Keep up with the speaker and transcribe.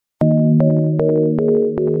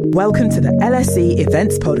Welcome to the LSE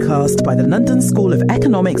Events Podcast by the London School of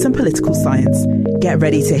Economics and Political Science. Get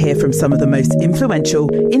ready to hear from some of the most influential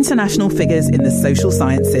international figures in the social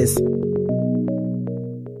sciences.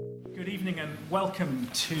 Good evening and welcome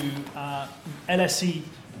to LSE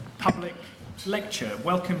Public Lecture.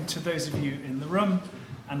 Welcome to those of you in the room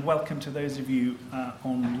and welcome to those of you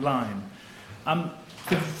online.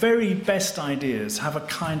 The very best ideas have a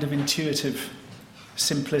kind of intuitive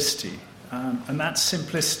simplicity. And that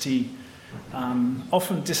simplicity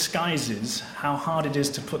often disguises how hard it is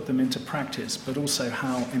to put them into practice, but also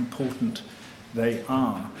how important they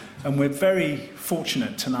are. And we're very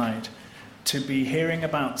fortunate tonight to be hearing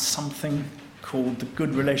about something called the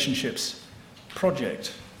Good Relationships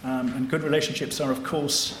Project. And good relationships are, of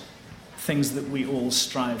course, things that we all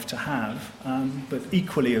strive to have, but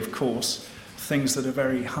equally, of course, things that are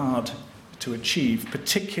very hard to achieve,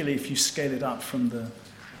 particularly if you scale it up from the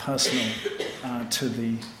personal to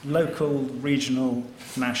the local, regional,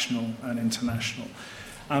 national and international.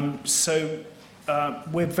 So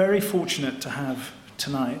we're very fortunate to have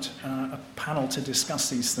tonight a panel to discuss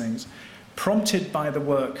these things, prompted by the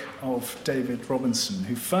work of David Robinson,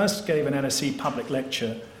 who first gave an LSE public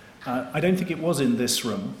lecture. I don't think it was in this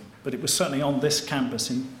room, but it was certainly on this campus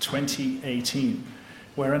in 2018,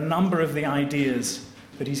 where a number of the ideas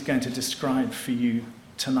that he's going to describe for you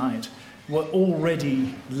tonight were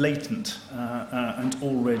already latent and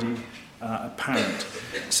already apparent.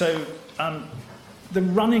 So the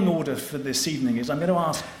running order for this evening is I'm going to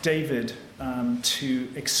ask David to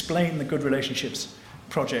explain the Good Relationships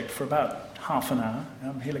Project for about half an hour.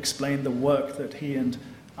 He'll explain the work that he and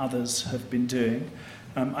others have been doing.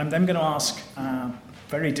 I'm then going to ask a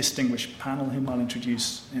very distinguished panel, whom I'll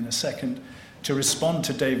introduce in a second, to respond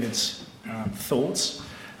to David's thoughts.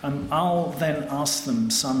 I'll then ask them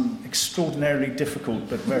some extraordinarily difficult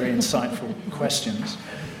but very insightful questions.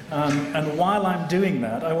 And while I'm doing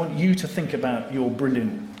that, I want you to think about your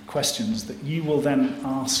brilliant questions that you will then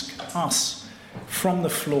ask us from the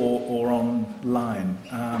floor or online.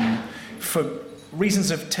 For reasons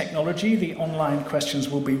of technology, the online questions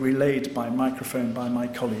will be relayed by microphone by my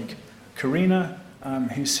colleague Karina,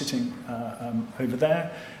 who's sitting over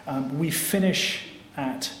there. We finish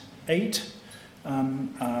at 8.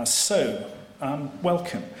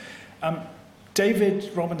 Welcome.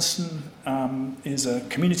 David Robinson is a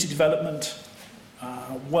community development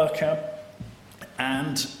worker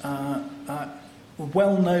and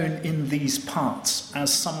well known in these parts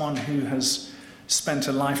as someone who has spent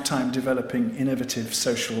a lifetime developing innovative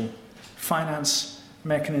social finance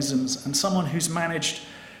mechanisms and someone who's managed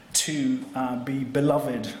to be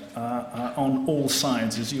beloved on all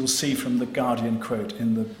sides, as you'll see from the Guardian quote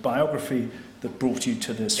in the biography that brought you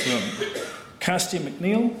to this room. Kirsty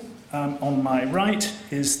McNeill, on my right,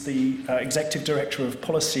 is the Executive Director of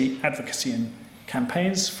Policy, Advocacy and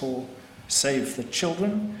Campaigns for Save the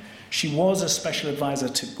Children. She was a Special Advisor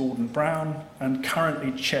to Gordon Brown and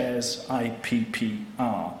currently chairs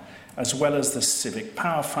IPPR, as well as the Civic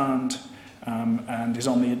Power Fund, and is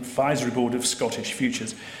on the advisory board of Scottish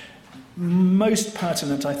Futures. Most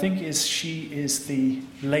pertinent, I think, is she is the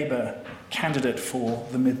Labour candidate for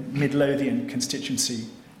the Midlothian constituency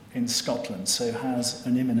in Scotland, so has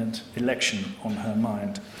an imminent election on her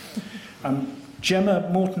mind. Gemma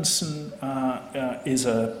Mortensen is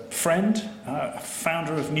a friend,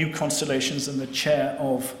 founder of New Constellations and the chair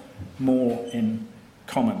of More in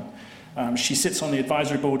Common. She sits on the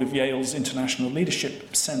advisory board of Yale's International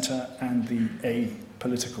Leadership Centre and the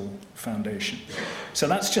Apolitical Foundation. So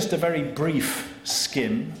that's just a very brief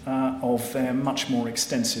skim of their much more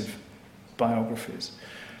extensive biographies.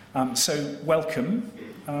 So welcome.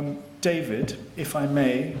 David, if I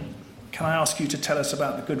may, can I ask you to tell us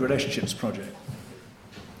about the Good Relationships Project?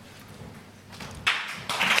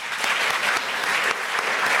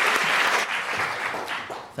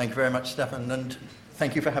 Thank you very much, Stefan, and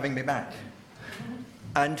thank you for having me back.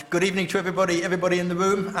 And good evening to everybody in the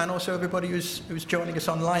room, and also everybody who's joining us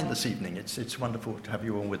online this evening. It's wonderful to have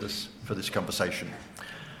you all with us for this conversation.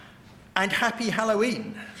 And happy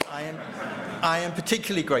Halloween. I am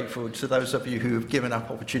particularly grateful to those of you who have given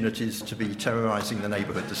up opportunities to be terrorising the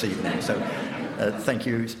neighbourhood this evening. So thank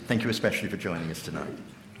you especially for joining us tonight.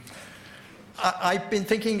 I've been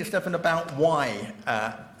thinking, Stefan, about why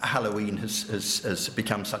Halloween has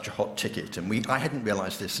become such a hot ticket, and I hadn't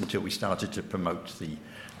realised this until we started to promote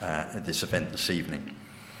this event this evening.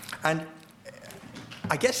 And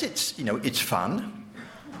I guess it's fun.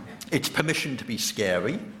 It's permission to be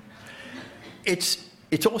scary.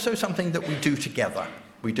 It's also something that we do together.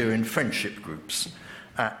 We do in friendship groups,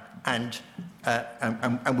 and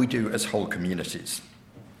we do as whole communities.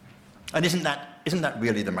 And isn't that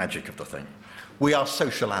really the magic of the thing? We are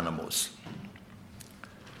social animals.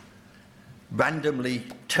 Randomly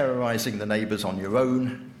terrorizing the neighbors on your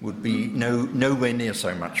own would be nowhere near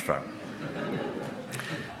so much fun.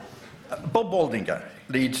 Bob Waldinger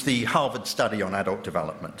leads the Harvard study on adult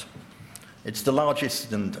development. It's the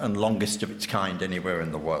largest and longest of its kind anywhere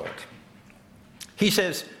in the world. He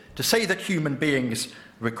says, to say that human beings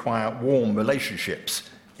require warm relationships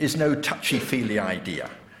is no touchy-feely idea.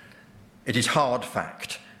 It is hard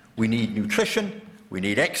fact. We need nutrition, we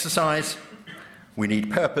need exercise, we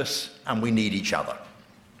need purpose, and we need each other.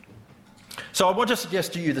 So I want to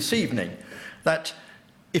suggest to you this evening that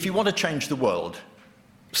if you want to change the world,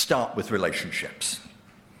 start with relationships.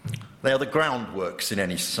 They are the groundworks in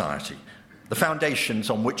any society, the foundations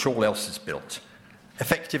on which all else is built.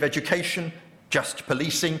 Effective education, just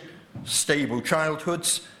policing, stable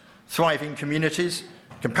childhoods, thriving communities,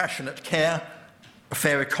 compassionate care, a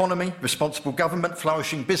fair economy, responsible government,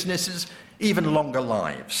 flourishing businesses, even longer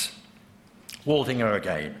lives. Waldinger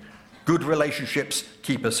again. Good relationships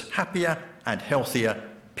keep us happier and healthier,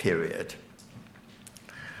 period.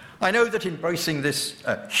 I know that embracing this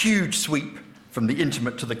huge sweep from the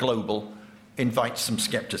intimate to the global invites some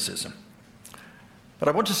skepticism. But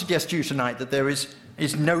I want to suggest to you tonight that there is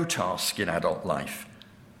no task in adult life,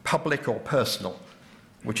 public or personal,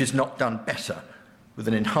 which is not done better with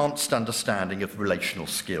an enhanced understanding of relational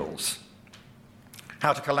skills.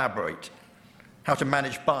 How to collaborate, how to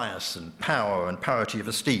manage bias and power and parity of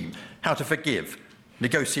esteem, how to forgive,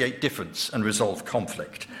 negotiate difference and resolve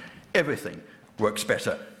conflict. Everything works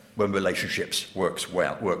better when relationships work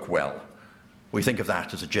well. We think of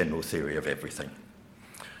that as a general theory of everything.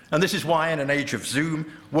 And this is why, in an age of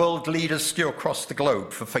Zoom, world leaders still cross the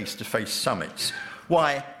globe for face-to-face summits.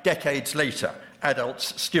 Why, decades later,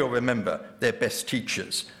 adults still remember their best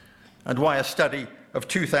teachers. And why a study of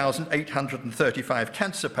 2,835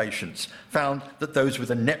 cancer patients found that those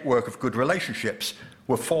with a network of good relationships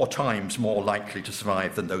were 4 times more likely to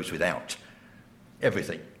survive than those without.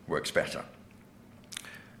 Everything works better.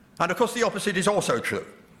 And of course, the opposite is also true.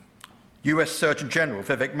 US Surgeon General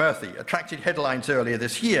Vivek Murthy attracted headlines earlier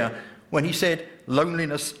this year when he said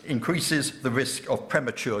loneliness increases the risk of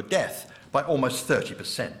premature death by almost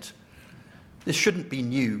 30%. This shouldn't be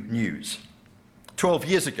new news. 12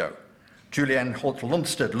 years ago, Julianne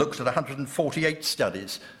Holt-Lundstedt looked at 148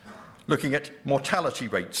 studies looking at mortality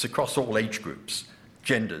rates across all age groups,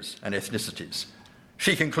 genders and ethnicities.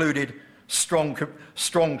 She concluded strong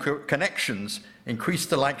connections increase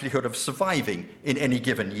the likelihood of surviving in any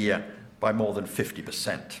given year by more than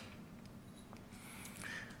 50%.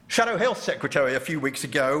 Shadow Health Secretary a few weeks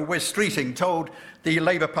ago, Wes Streeting, told the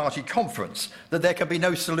Labour Party conference that there can be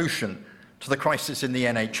no solution to the crisis in the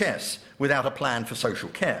NHS without a plan for social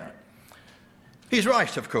care. He's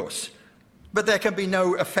right, of course, but there can be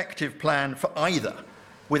no effective plan for either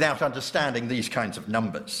without understanding these kinds of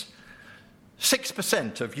numbers.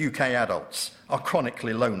 6% of UK adults are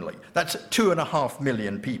chronically lonely. That's 2.5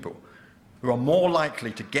 million people who are more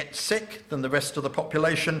likely to get sick than the rest of the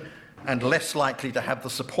population and less likely to have the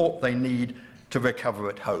support they need to recover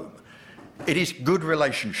at home. It is good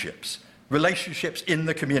relationships in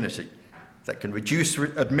the community, that can reduce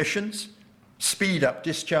admissions, speed up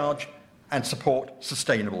discharge, and support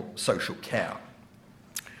sustainable social care.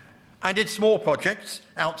 And in small projects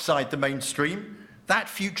outside the mainstream, that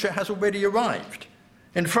future has already arrived.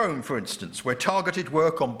 In Frome, for instance, where targeted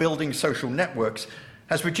work on building social networks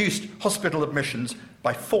has reduced hospital admissions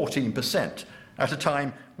by 14% at a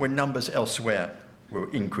time when numbers elsewhere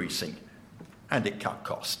were increasing, and it cut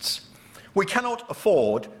costs. We cannot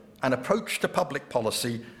afford an approach to public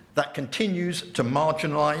policy that continues to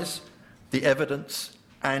marginalise the evidence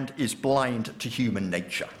and is blind to human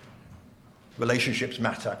nature. Relationships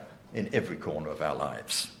matter in every corner of our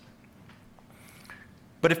lives.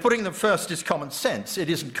 But if putting them first is common sense, it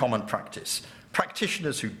isn't common practice.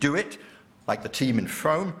 Practitioners who do it, like the team in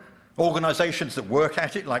Frome, organisations that work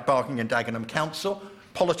at it, like Barking and Dagenham Council,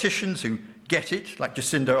 politicians who get it, like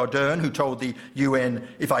Jacinda Ardern, who told the UN,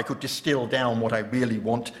 if I could distill down what I really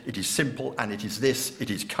want, it is simple and it is this, it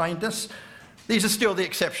is kindness. These are still the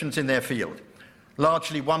exceptions in their field,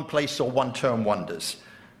 largely one-place or one-term wonders,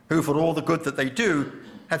 who, for all the good that they do,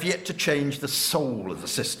 have yet to change the soul of the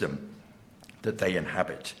system that they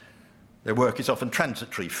inhabit. Their work is often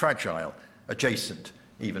transitory, fragile, adjacent,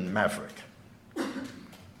 even maverick.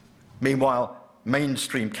 Meanwhile,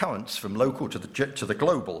 mainstream currents from local to the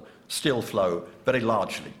global still flow very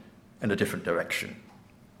largely in a different direction.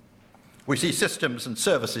 We see systems and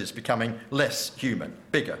services becoming less human,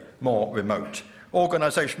 bigger, more remote.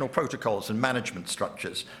 Organisational protocols and management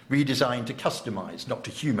structures redesigned to customise, not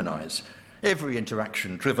to humanise. Every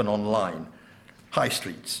interaction driven online. High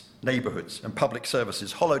streets, neighbourhoods and public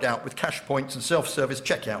services hollowed out with cash points and self-service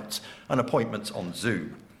checkouts and appointments on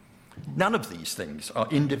Zoom. None of these things are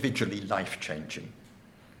individually life-changing,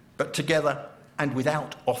 but together and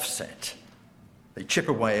without offset, they chip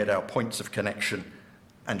away at our points of connection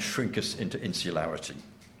and shrink us into insularity.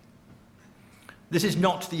 This is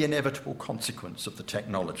not the inevitable consequence of the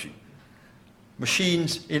technology.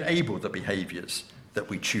 Machines enable the behaviours that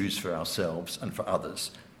we choose for ourselves and for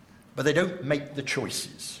others, but they don't make the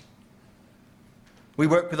choices. We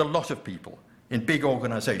work with a lot of people in big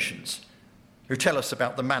organisations who tell us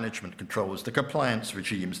about the management controls, the compliance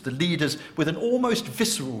regimes, the leaders with an almost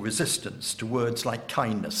visceral resistance to words like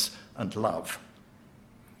kindness and love.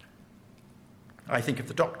 I think of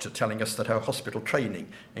the doctor telling us that her hospital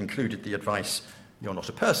training included the advice, "You're not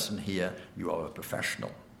a person here, you are a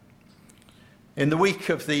professional." In the week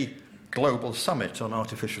of the Global Summit on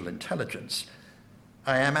Artificial Intelligence,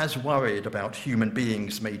 I am as worried about human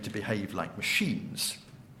beings made to behave like machines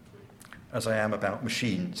as I am about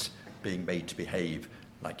machines being made to behave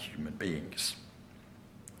like human beings.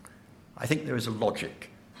 I think there is a logic.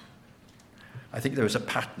 I think there is a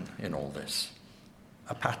pattern in all this,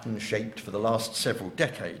 a pattern shaped for the last several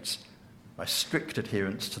decades by strict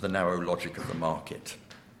adherence to the narrow logic of the market,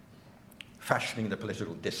 fashioning the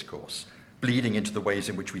political discourse, bleeding into the ways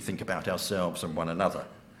in which we think about ourselves and one another,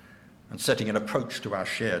 and setting an approach to our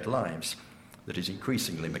shared lives that is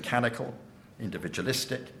increasingly mechanical,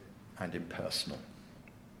 individualistic, and impersonal.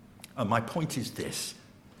 And my point is this: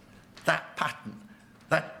 that pattern,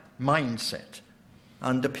 that mindset,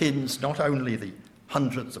 underpins not only the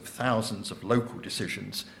hundreds of thousands of local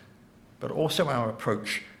decisions, but also our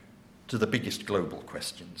approach to the biggest global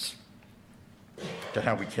questions, to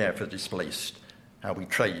how we care for the displaced, how we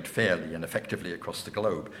trade fairly and effectively across the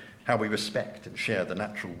globe, how we respect and share the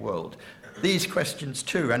natural world. These questions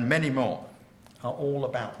too, and many more, are all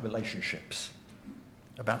about relationships,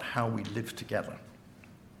 about how we live together.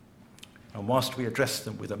 And whilst we address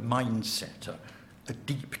them with a mindset, a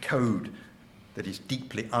deep code that is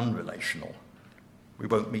deeply unrelational, we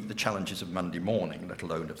won't meet the challenges of Monday morning, let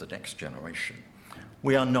alone of the next generation.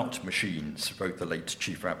 We are not machines, wrote the late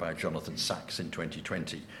Chief Rabbi Jonathan Sacks in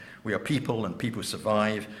 2020. We are people, and people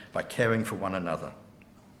survive by caring for one another.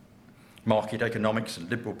 Market economics and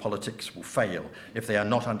liberal politics will fail if they are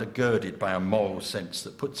not undergirded by a moral sense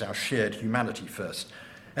that puts our shared humanity first.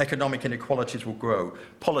 Economic inequalities will grow.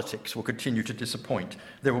 Politics will continue to disappoint.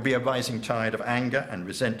 There will be a rising tide of anger and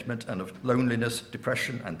resentment and of loneliness,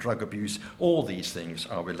 depression and drug abuse. All these things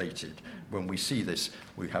are related. When we see this,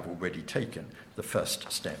 we have already taken the first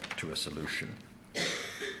step to a solution.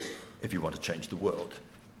 If you want to change the world,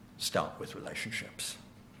 start with relationships.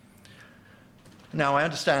 Now, I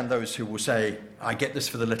understand those who will say, I get this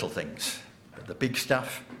for the little things, but the big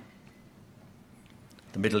stuff,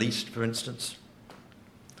 the Middle East, for instance.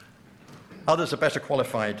 Others are better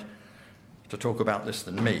qualified to talk about this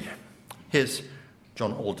than me. Here's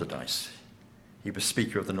John Alderdice. He was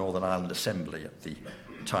Speaker of the Northern Ireland Assembly at the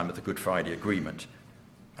time of the Good Friday Agreement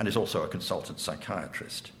and is also a consultant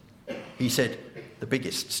psychiatrist. He said the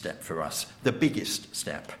biggest step for us, the biggest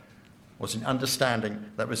step, was in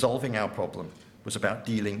understanding that resolving our problem was about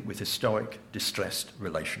dealing with historic, distressed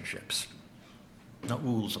relationships, not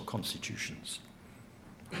rules or constitutions.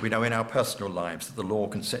 We know in our personal lives that the law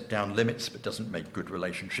can set down limits but doesn't make good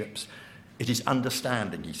relationships. It is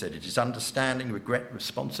understanding, he said, it is understanding, regret,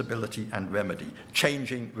 responsibility and remedy,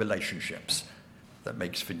 changing relationships that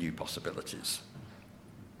makes for new possibilities.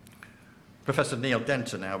 Professor Neil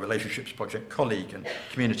Denton, our Relationships Project colleague and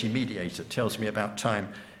community mediator, tells me about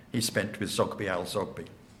time he spent with Zogby al-Zogby.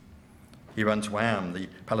 He runs WAM, the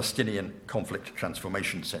Palestinian Conflict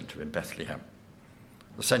Transformation Centre in Bethlehem.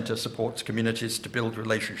 The centre supports communities to build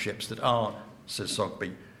relationships that are, says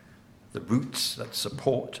Zogby, the roots that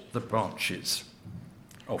support the branches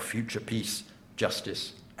of future peace,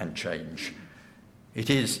 justice and change. It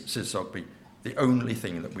is, says Zogby, the only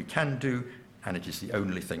thing that we can do, and it is the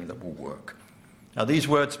only thing that will work. Now, these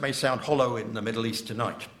words may sound hollow in the Middle East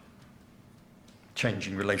tonight.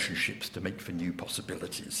 Changing relationships to make for new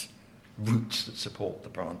possibilities, roots that support the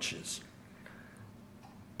branches.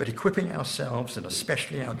 But equipping ourselves, and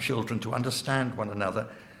especially our children, to understand one another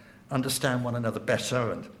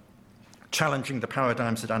better, and challenging the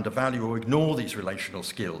paradigms that undervalue or ignore these relational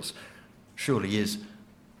skills surely is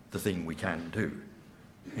the thing we can do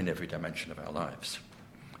in every dimension of our lives.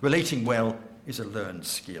 Relating well is a learned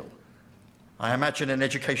skill. I imagine an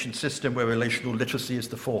education system where relational literacy is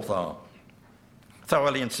the fourth R.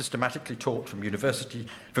 thoroughly and systematically taught from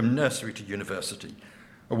nursery to university,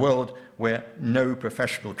 a world where no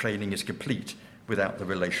professional training is complete without the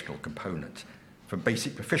relational component, from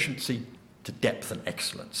basic proficiency to depth and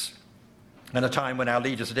excellence. And a time when our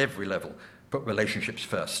leaders at every level put relationships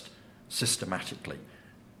first, systematically,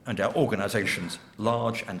 and our organisations,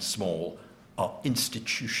 large and small, are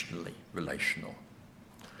institutionally relational.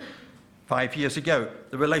 5 years ago,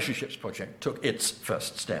 the Relationships Project took its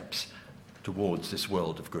first steps towards this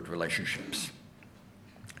world of good relationships,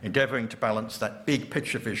 endeavouring to balance that big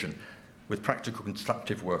picture vision with practical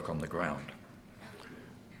constructive work on the ground.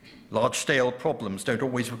 Large-scale problems don't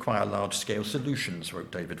always require large-scale solutions,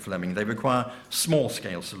 wrote David Fleming. They require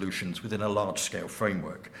small-scale solutions within a large-scale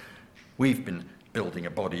framework. We've been building a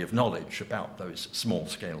body of knowledge about those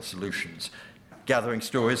small-scale solutions, gathering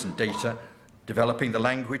stories and data, developing the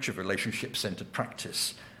language of relationship-centred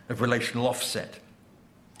practice, of relational offset,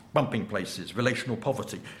 bumping places, relational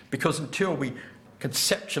poverty, because until we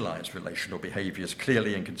conceptualise relational behaviours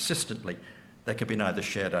clearly and consistently, there can be neither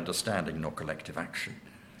shared understanding nor collective action.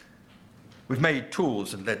 We've made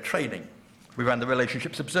tools and led training. We ran the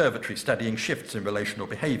Relationships Observatory, studying shifts in relational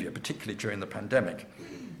behaviour, particularly during the pandemic.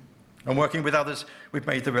 And working with others, we've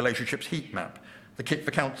made the Relationships Heat Map, the Kit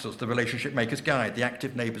for Councils, the Relationship Makers Guide, the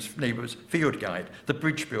Active Neighbours Field Guide, the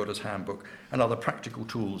Bridge Builders Handbook, and other practical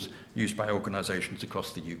tools used by organisations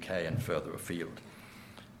across the UK and further afield.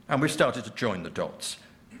 And we've started to join the dots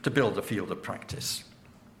to build a field of practice.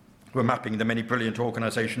 We're mapping the many brilliant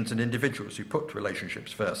organisations and individuals who put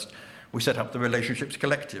relationships first. We set up the Relationships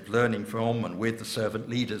Collective, learning from and with the servant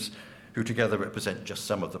leaders who together represent just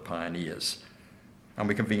some of the pioneers. And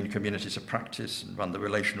we convene communities of practice and run the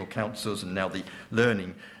relational councils and now the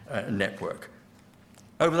learning network.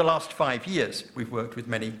 Over the last 5 years, we've worked with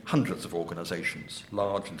many hundreds of organisations,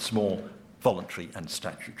 large and small, voluntary and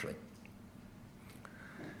statutory.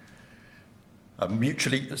 A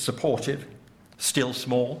mutually supportive, still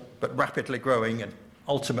small, but rapidly growing and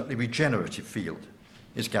ultimately regenerative field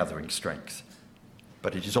is gathering strength,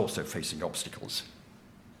 but it is also facing obstacles,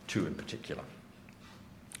 two in particular.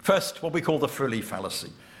 First, what we call the frilly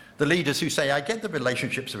fallacy. The leaders who say, I get that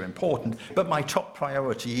relationships are important, but my top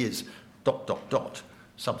priority is ...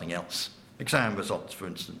 something else. Exam results, for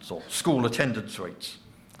instance, or school attendance rates.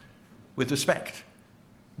 With respect,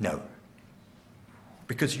 no.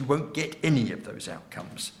 Because you won't get any of those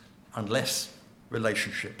outcomes unless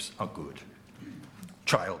relationships are good.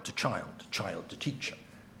 Child to child, child to teacher,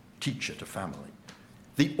 teacher to family.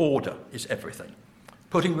 The order is everything.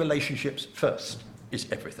 Putting relationships first is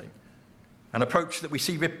everything. An approach that we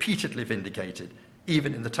see repeatedly vindicated,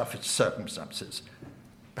 even in the toughest circumstances,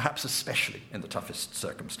 perhaps especially in the toughest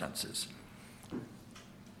circumstances.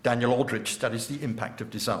 Daniel Aldrich studies the impact of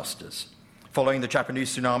disasters. Following the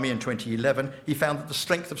Japanese tsunami in 2011, he found that the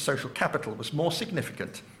strength of social capital was more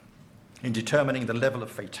significant in determining the level of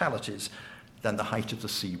fatalities than the height of the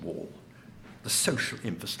sea wall. The social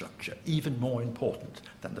infrastructure, even more important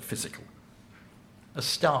than the physical. A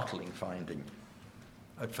startling finding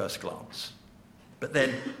at first glance. But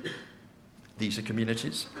then, these are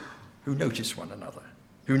communities who notice one another,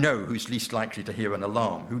 who know who's least likely to hear an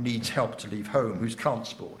alarm, who needs help to leave home, whose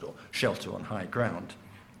transport or shelter on high ground.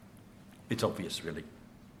 It's obvious, really.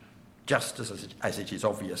 Just as it is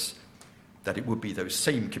obvious that it would be those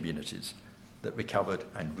same communities that recovered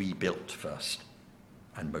and rebuilt first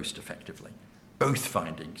and most effectively. Both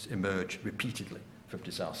findings emerge repeatedly from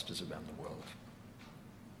disasters around the world.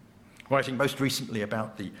 Writing most recently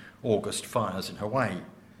about the August fires in Hawaii,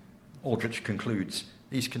 Aldrich concludes,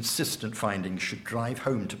 these consistent findings should drive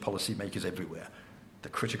home to policymakers everywhere the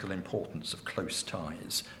critical importance of close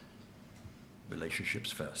ties.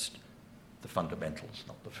 Relationships first, the fundamentals,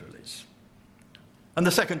 not the frillies. And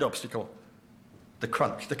the second obstacle, the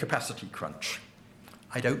crunch, the capacity crunch.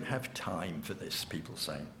 I don't have time for this, people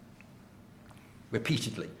say.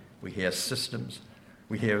 Repeatedly, we hear of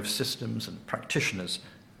systems and practitioners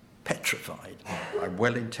petrified by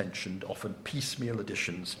well-intentioned, often piecemeal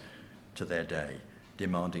additions to their day,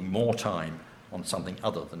 demanding more time on something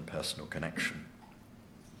other than personal connection.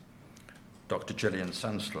 Dr. Gillian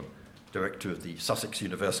Sandstrom, director of the Sussex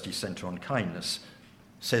University Centre on Kindness,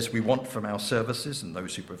 says we want from our services and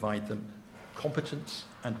those who provide them competence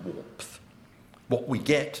and warmth. What we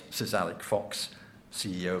get, says Alec Fox,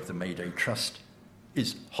 CEO of the Mayday Trust,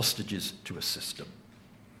 is hostages to a system.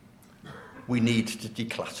 We need to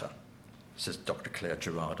declutter, says Dr. Claire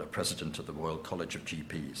Gerarda, president of the Royal College of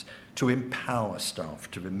GPs, to empower staff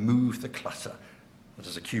to remove the clutter that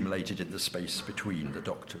has accumulated in the space between the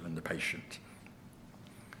doctor and the patient.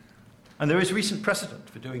 And there is recent precedent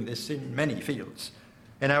for doing this in many fields.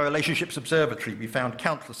 In our Relationships Observatory, we found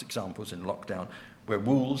countless examples in lockdown where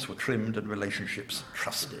rules were trimmed and relationships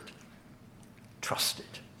trusted.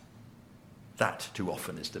 Trusted. That, too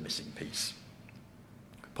often, is the missing piece.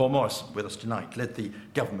 Paul Morrison, with us tonight, led the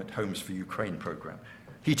Government Homes for Ukraine programme.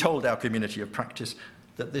 He told our community of practice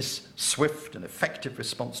that this swift and effective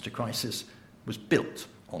response to crisis was built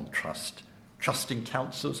on trust, trusting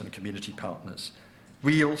councils and community partners,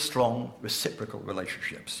 real, strong, reciprocal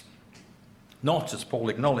relationships. Not, as Paul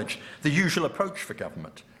acknowledged, the usual approach for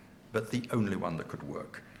government, but the only one that could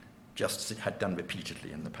work, just as it had done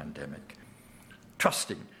repeatedly in the pandemic.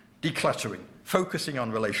 Trusting, decluttering, focusing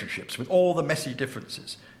on relationships with all the messy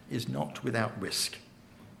differences is not without risk.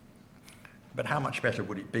 But how much better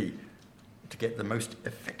would it be to get the most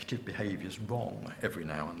effective behaviours wrong every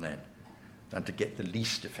now and then than to get the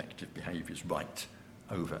least effective behaviours right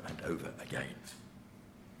over and over again?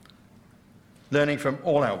 Learning from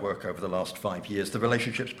all our work over the last 5 years, the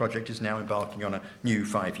Relationships Project is now embarking on a new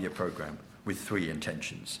 5-year programme with 3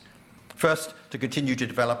 intentions. First, to continue to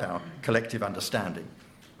develop our collective understanding.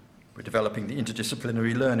 We're developing the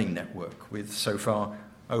interdisciplinary learning network with, so far,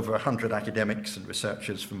 over 100 academics and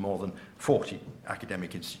researchers from more than 40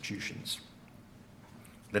 academic institutions.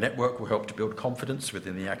 The network will help to build confidence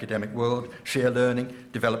within the academic world, share learning,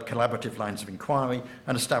 develop collaborative lines of inquiry,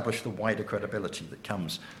 and establish the wider credibility that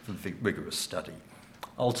comes from rigorous study.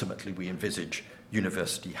 Ultimately, we envisage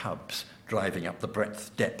university hubs driving up the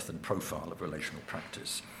breadth, depth, and profile of relational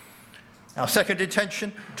practice. Our second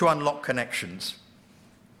intention, to unlock connections.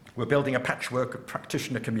 We're building a patchwork of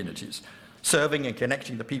practitioner communities, serving and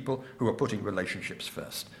connecting the people who are putting relationships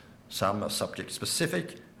first. Some are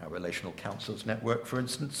subject-specific, our Relational Councils network, for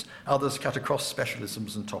instance. Others cut across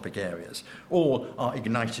specialisms and topic areas. All are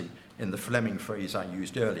igniting, in the Fleming phrase I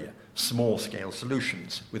used earlier, small-scale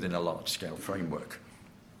solutions within a large-scale framework.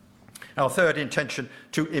 Our third intention,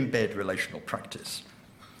 to embed relational practice.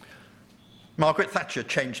 Margaret Thatcher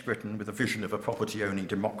changed Britain with a vision of a property-owning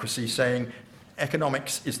democracy, saying,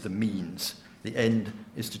 "Economics is the means, the end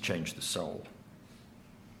is to change the soul."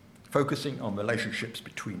 Focusing on relationships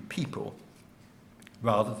between people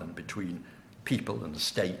rather than between people and the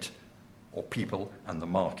state or people and the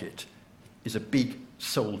market is a big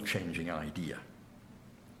soul-changing idea.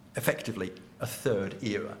 Effectively, a third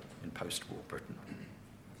era in post-war Britain.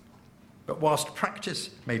 But whilst practice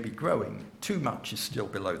may be growing, too much is still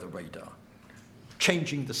below the radar.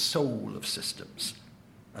 Changing the soul of systems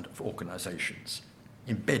and of organisations,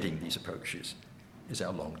 embedding these approaches, is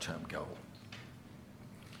our long-term goal.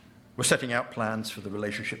 We're setting out plans for the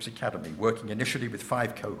Relationships Academy, working initially with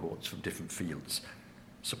 5 cohorts from different fields,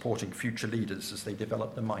 supporting future leaders as they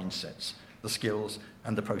develop the mindsets, the skills,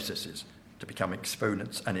 and the processes to become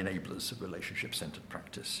exponents and enablers of relationship-centred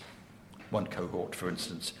practice. One cohort, for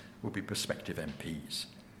instance, will be prospective MPs,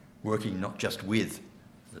 working not just with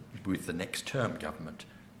the next term government,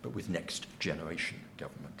 but with next generation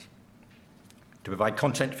government. To provide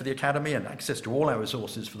content for the Academy and access to all our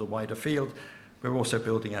resources for the wider field, we're also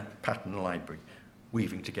building a pattern library,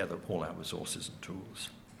 weaving together all our resources and tools.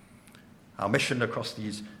 Our mission across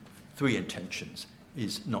these 3 intentions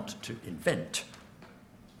is not to invent,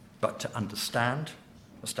 but to understand,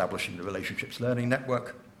 establishing the Relationships Learning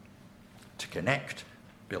Network, to connect,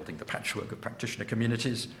 building the patchwork of practitioner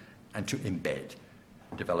communities, and to embed,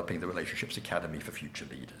 developing the Relationships Academy for future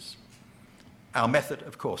leaders. Our method,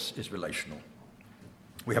 of course, is relational.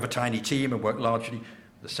 We have a tiny team and work largely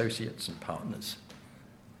with associates and partners.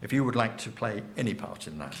 If you would like to play any part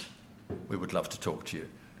in that, we would love to talk to you.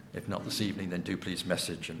 If not this evening, then do please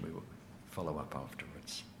message and we will follow up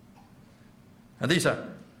afterwards. And these are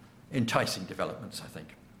enticing developments, I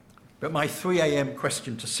think. But my 3 a.m.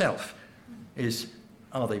 question to self is,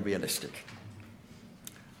 are they realistic?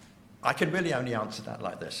 I can really only answer that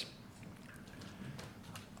like this.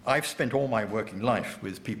 I've spent all my working life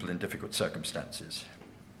with people in difficult circumstances.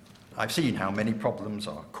 I've seen how many problems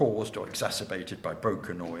are caused or exacerbated by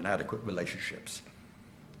broken or inadequate relationships,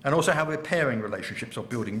 and also how repairing relationships or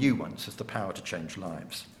building new ones has the power to change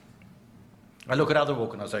lives. I look at other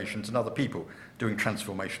organisations and other people doing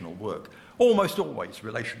transformational work. Almost always,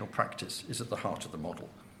 relational practice is at the heart of the model.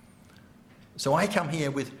 So I come here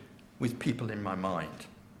with people in my mind,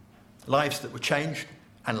 lives that were changed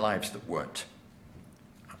and lives that weren't.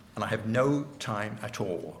 And I have no time at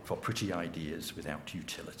all for pretty ideas without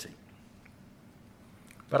utility.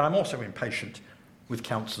 But I'm also impatient with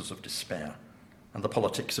counsels of despair and the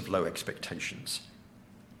politics of low expectations.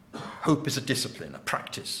 Hope is a discipline, a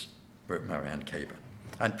practice, wrote Marianne Caber,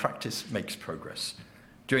 and practice makes progress.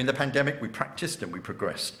 During the pandemic, we practiced and we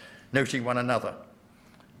progressed, noting one another,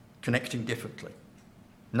 connecting differently,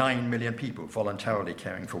 9 million people voluntarily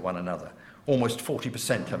caring for one another, almost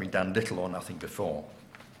 40% having done little or nothing before.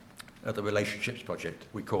 At the Relationships Project,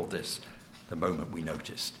 we called this the moment we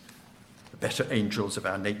noticed. The better angels of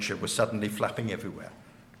our nature were suddenly flapping everywhere,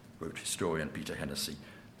 wrote historian Peter Hennessy.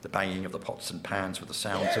 The banging of the pots and pans were the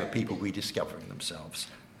sounds of people rediscovering themselves.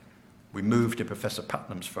 We moved, in Professor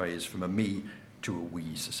Putnam's phrase, from a me to a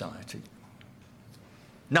we society.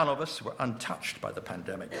 None of us were untouched by the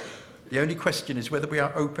pandemic. The only question is whether we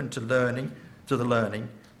are open to the learning,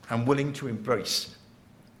 and willing to embrace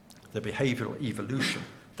the behavioural evolution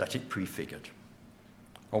that it prefigured,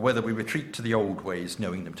 or whether we retreat to the old ways,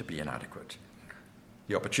 knowing them to be inadequate.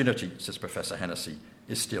 The opportunity, says Professor Hennessy,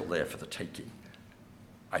 is still there for the taking.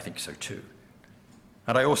 I think so too.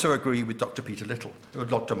 And I also agree with Dr.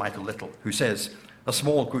 Michael Little, who says, a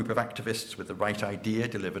small group of activists with the right idea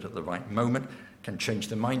delivered at the right moment can change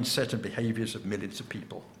the mindset and behaviours of millions of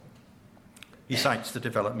people. He cites the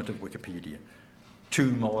development of Wikipedia.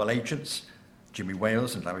 2 moral agents, Jimmy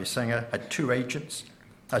Wales and Larry Sanger, had 2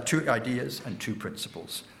 ideas and 2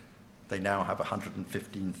 principles. They now have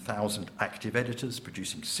 115,000 active editors,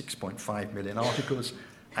 producing 6.5 million articles,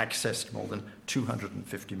 accessed more than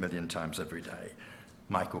 250 million times every day.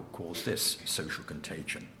 Michael calls this social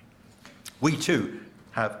contagion. We too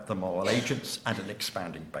have the moral agents and an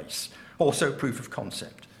expanding base. Also proof of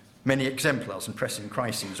concept. Many exemplars and pressing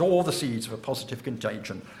crises, all the seeds of a positive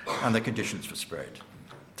contagion and the conditions for spread.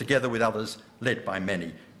 Together with others, led by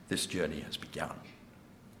many, this journey has begun.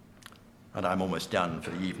 And I'm almost done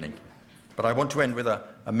for the evening, but I want to end with a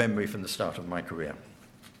memory from the start of my career.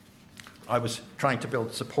 I was trying to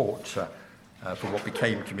build support for what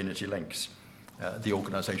became Community Links, the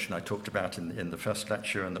organisation I talked about in the first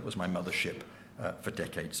lecture, and that was my mothership for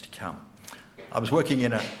decades to come. I was working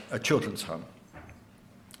in a children's home,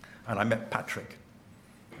 and I met Patrick,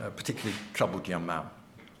 a particularly troubled young man.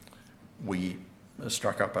 We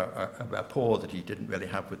struck up a rapport that he didn't really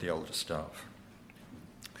have with the older staff.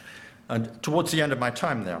 And towards the end of my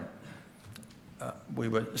time there, we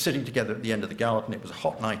were sitting together at the end of the garden. It was a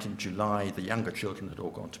hot night in July. The younger children had all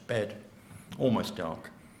gone to bed, almost dark.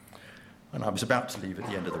 And I was about to leave at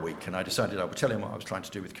the end of the week, and I decided I would tell him what I was trying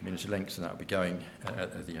to do with Community Links, and that would be going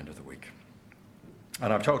at the end of the week.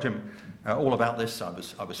 And I've told him all about this. I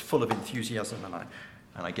was full of enthusiasm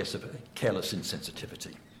and I guess of a careless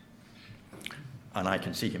insensitivity. And I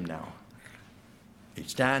can see him now. He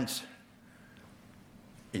stands,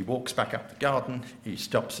 he walks back up the garden, he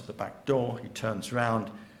stops at the back door, he turns round,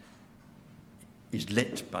 he's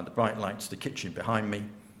lit by the bright lights of the kitchen behind me,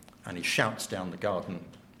 and he shouts down the garden,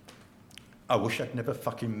 "I wish I'd never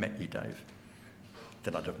fucking met you, Dave.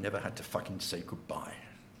 Then I'd have never had to fucking say goodbye."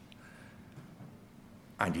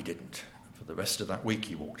 And he didn't. For the rest of that week,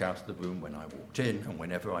 he walked out of the room when I walked in, and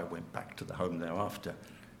whenever I went back to the home thereafter,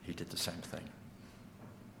 he did the same thing.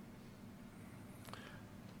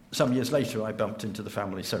 Some years later, I bumped into the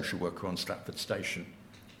family social worker on Stratford Station.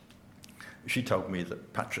 She told me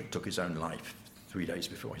that Patrick took his own life 3 days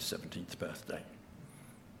before his 17th birthday.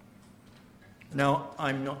 Now,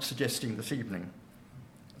 I'm not suggesting this evening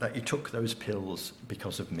that he took those pills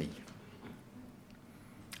because of me.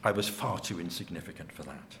 I was far too insignificant for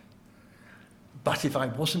that. But if I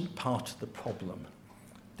wasn't part of the problem,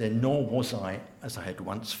 then nor was I, as I had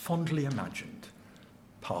once fondly imagined,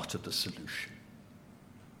 part of the solution.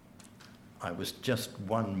 I was just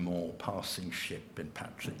one more passing ship in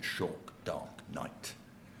Patrick's short, dark night,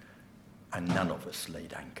 and none of us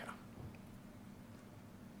laid anchor.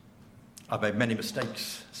 I've made many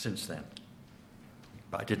mistakes since then,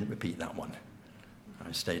 but I didn't repeat that one.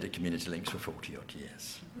 I stayed at Community Links for 40-odd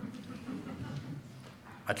years.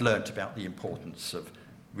 I'd learnt about the importance of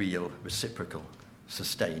real, reciprocal,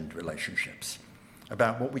 sustained relationships,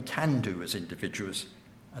 about what we can do as individuals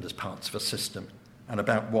and as parts of a system, and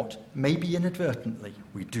about what, maybe inadvertently,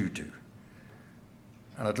 we do.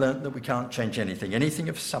 And I'd learnt that we can't change anything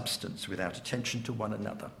of substance without attention to one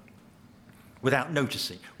another, without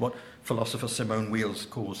noticing what philosopher Simone Weil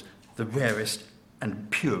calls the rarest and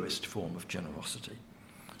purest form of generosity.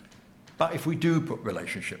 But if we do put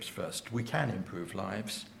relationships first, we can improve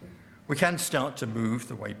lives. We can start to move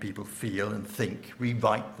the way people feel and think,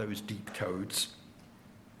 rewrite those deep codes.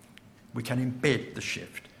 We can embed the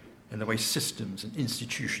shift in the way systems and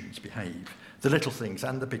institutions behave, the little things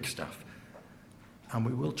and the big stuff. And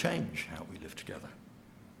we will change how we live together.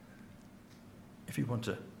 If you want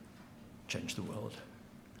to change the world,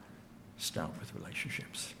 start with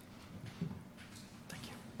relationships. Thank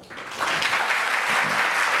you.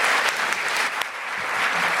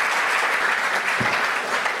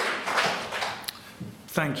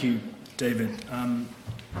 Thank you, David.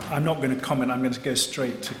 I'm not going to comment. I'm going to go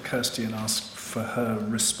straight to Kirsty and ask for her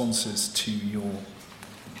responses to your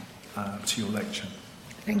lecture.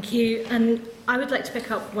 Thank you. And I would like to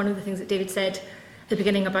pick up one of the things that David said at the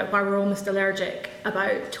beginning about why we're almost allergic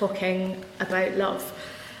about talking about love.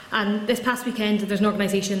 And this past weekend, there's an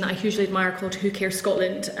organisation that I hugely admire called Who Cares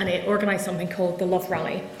Scotland, and it organised something called the Love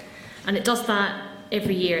Rally. And it does that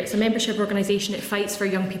every year. It's a membership organisation. It fights for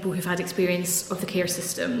young people who've had experience of the care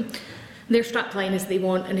system. Their strapline is they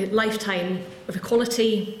want a lifetime of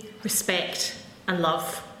equality, respect and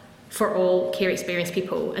love for all care experienced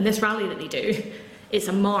people. And this rally that they do, it's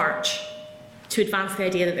a march to advance the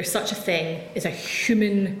idea that there's such a thing as a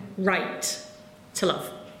human right to love.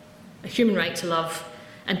 A human right to love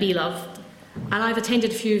and be loved. And I've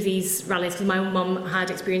attended a few of these rallies because my own mum had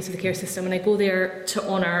experience of the care system, and I go there to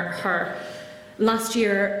honour her. Last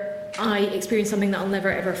year, I experienced something that I'll never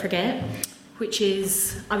ever forget, which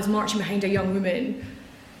is I was marching behind a young woman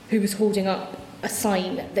who was holding up a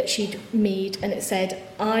sign that she'd made, and it said,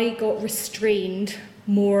 "I got restrained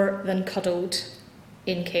more than cuddled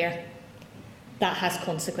in care. That has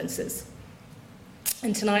consequences."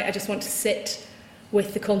 And tonight I just want to sit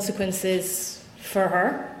with the consequences for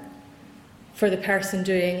her, for the person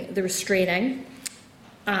doing the restraining,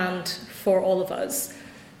 and for all of us.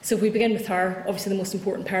 So if we begin with her, obviously the most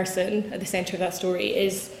important person at the centre of that story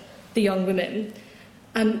is the young woman.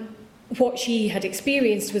 And what she had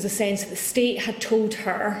experienced was a sense that the state had told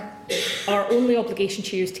her, our only obligation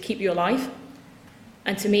to you is to keep you alive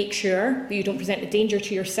and to make sure that you don't present a danger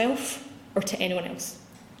to yourself or to anyone else.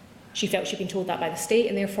 She felt she'd been told that by the state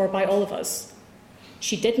and therefore by all of us.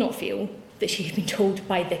 She did not feel that she had been told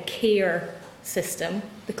by the care system,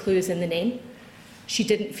 the clue is in the name. She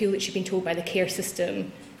didn't feel that she'd been told by the care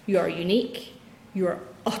system, you are unique, you are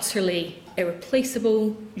utterly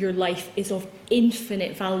irreplaceable, your life is of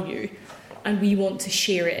infinite value, and we want to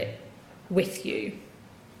share it with you.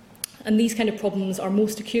 And these kind of problems are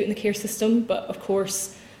most acute in the care system, but of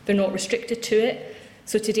course they're not restricted to it.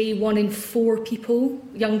 So today, 1 in 4 people,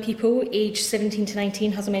 young people, aged 17 to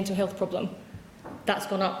 19, has a mental health problem. That's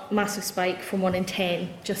gone up, massive spike from 1 in 10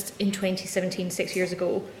 just in 2017, 6 years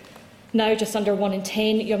ago. Now just under 1 in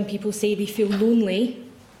 10 young people say they feel lonely,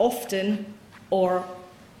 often or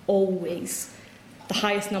always, the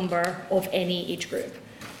highest number of any age group.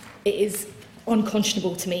 It is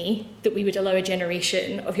unconscionable to me that we would allow a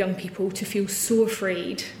generation of young people to feel so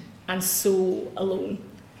afraid and so alone.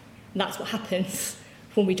 And that's what happens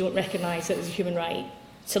when we don't recognise that there's a human right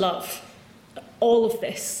to love. All of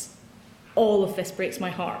this breaks my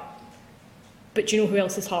heart. But do you know who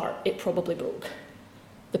else's heart it probably broke?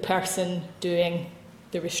 The person doing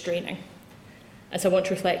the restraining. And so I want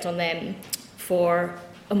to reflect on them for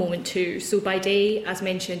a moment too. So by day, as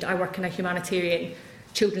mentioned, I work in a humanitarian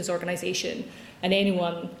children's organisation, and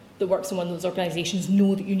anyone that works in one of those organisations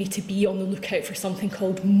know that you need to be on the lookout for something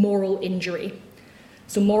called moral injury.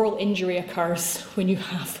 So moral injury occurs when you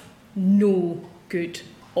have no good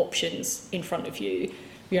options in front of you.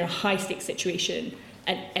 You're in a high-stakes situation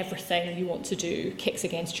and everything you want to do kicks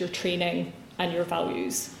against your training and your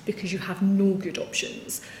values because you have no good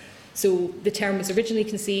options. So the term was originally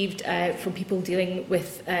conceived from people dealing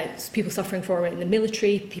with people suffering from it in the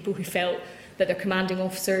military, people who felt that their commanding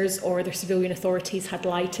officers or their civilian authorities had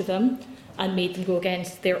lied to them and made them go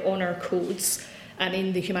against their honour codes. And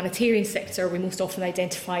in the humanitarian sector, we most often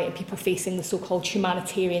identify it in people facing the so-called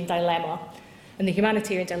humanitarian dilemma. And the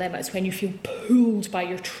humanitarian dilemma is when you feel pulled by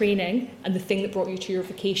your training and the thing that brought you to your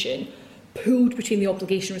vocation, pulled between the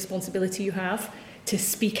obligation and responsibility you have to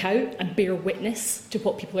speak out and bear witness to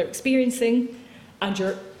what people are experiencing, and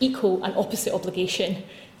your equal and opposite obligation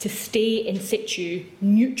to stay in situ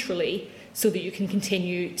neutrally so that you can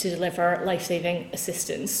continue to deliver life-saving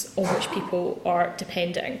assistance on which people are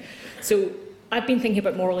depending. So I've been thinking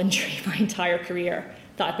about moral injury my entire career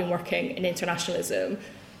that I've been working in internationalism.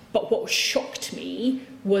 But what shocked me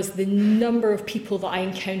was the number of people that I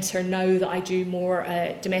encounter now that I do more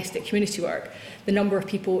domestic community work, the number of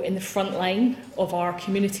people in the front line of our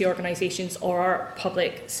community organisations or our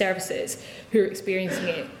public services who are experiencing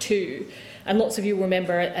it too. And lots of you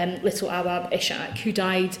remember little Awab Ishaq, who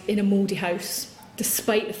died in a mouldy house,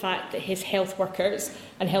 despite the fact that his health workers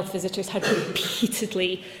and health visitors had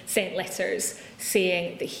repeatedly sent letters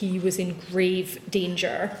saying that he was in grave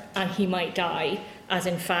danger and he might die, as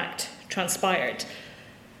in fact transpired.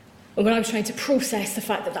 And when I was trying to process the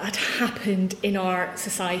fact that that had happened in our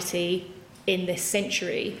society in this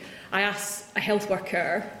century, I asked a health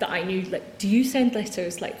worker that I knew, like, do you send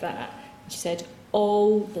letters like that? And she said,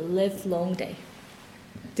 all the livelong day.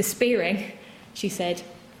 Despairing, she said,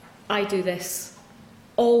 I do this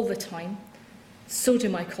all the time. so do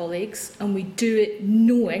my colleagues, and we do it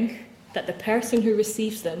knowing that the person who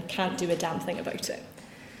receives them can't do a damn thing about it.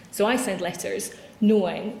 So I send letters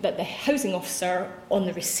knowing that the housing officer on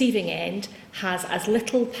the receiving end has as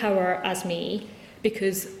little power as me,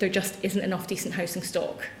 because there just isn't enough decent housing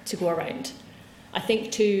stock to go around. I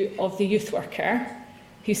think too of the youth worker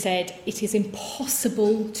who said it is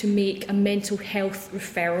impossible to make a mental health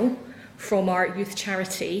referral from our youth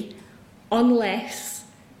charity unless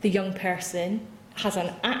the young person has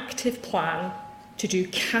an active plan to do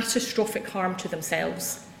catastrophic harm to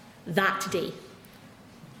themselves that day.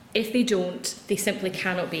 If they don't, they simply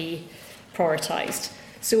cannot be prioritised.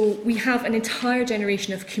 So we have an entire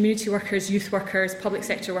generation of community workers, youth workers, public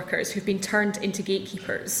sector workers who've been turned into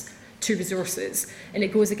gatekeepers to resources, and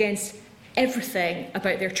it goes against everything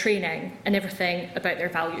about their training and everything about their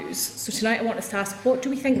values. So tonight I want us to ask, what do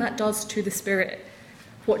we think that does to the spirit?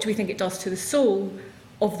 What do we think it does to the soul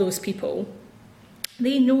of those people?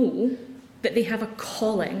 They know that they have a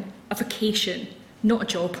calling, a vocation, not a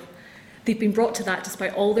job. They've been brought to that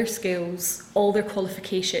despite all their skills, all their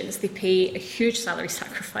qualifications. They pay a huge salary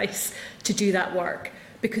sacrifice to do that work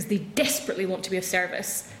because they desperately want to be of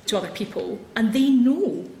service to other people, and they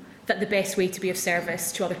know that the best way to be of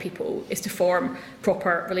service to other people is to form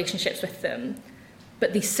proper relationships with them.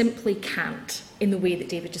 But they simply can't in the way that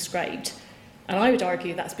David described. And I would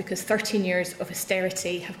argue that's because 13 years of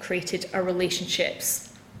austerity have created a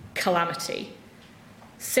relationships calamity.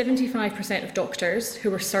 75% of doctors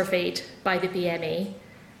who were surveyed by the BMA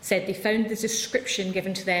said they found the description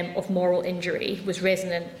given to them of moral injury was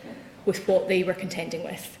resonant with what they were contending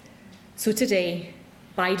with. So today,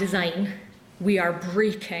 by design, we are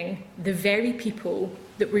breaking the very people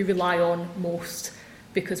that we rely on most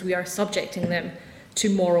because we are subjecting them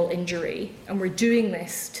to moral injury. And we're doing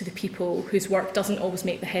this to the people whose work doesn't always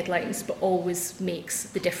make the headlines but always makes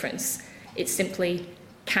the difference. It simply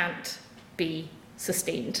can't be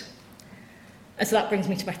sustained. And so that brings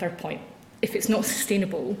me to my third point. If it's not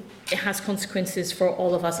sustainable, it has consequences for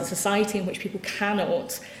all of us, a society in which people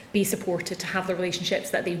cannot be supported to have the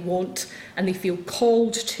relationships that they want and they feel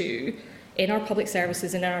called to in our public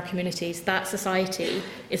services and in our communities. That society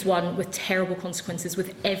is one with terrible consequences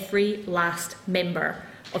with every last member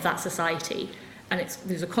of that society. And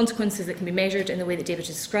those are consequences that can be measured in the way that David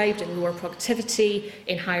described, in lower productivity,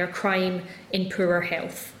 in higher crime, in poorer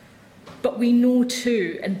health. But we know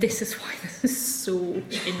too, and this is why this is so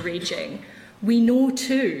enraging, we know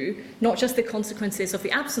too, not just the consequences of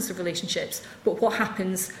the absence of relationships, but what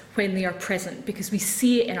happens when they are present, because we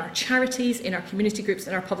see it in our charities, in our community groups,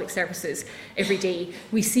 in our public services every day.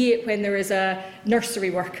 We see it when there is a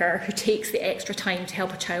nursery worker who takes the extra time to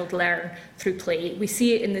help a child learn through play. We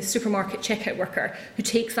see it in the supermarket checkout worker who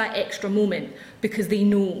takes that extra moment because they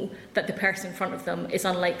know that the person in front of them is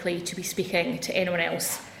unlikely to be speaking to anyone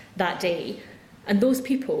else that day. And those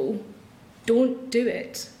people don't do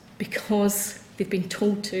it because they've been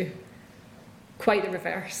told to. Quite the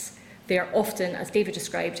reverse. They are often, as David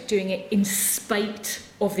described, doing it in spite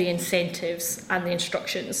of the incentives and the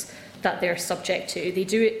instructions that they're subject to. They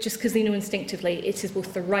do it just because they know instinctively it is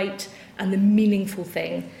both the right and the meaningful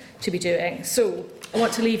thing to be doing. So I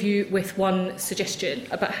want to leave you with one suggestion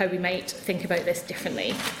about how we might think about this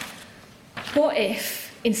differently. What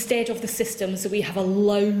if, instead of the systems that we have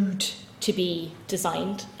allowed to be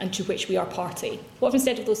designed and to which we are party, what if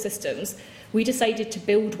instead of those systems we decided to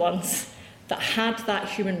build ones that had that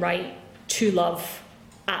human right to love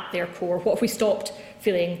at their core? What if we stopped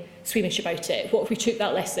feeling squeamish about it? What if we took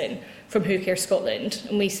that lesson from Who Cares Scotland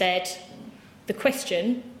and we said, the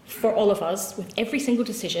question for all of us with every single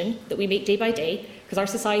decision that we make day by day, because our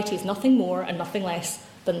society is nothing more and nothing less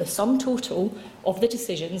than the sum total of the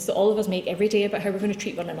decisions that all of us make every day about how we're going to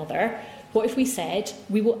treat one another, what if we said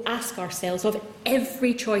we will ask ourselves of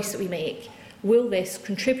every choice that we make, will this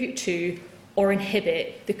contribute to or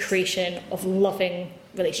inhibit the creation of loving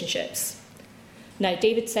relationships? Now,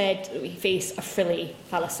 David said that we face a frilly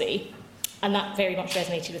fallacy, and that very much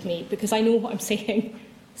resonated with me because I know what I'm saying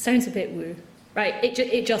sounds a bit woo. Right,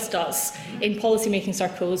 it just does. In policy-making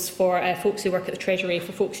circles, for folks who work at the Treasury,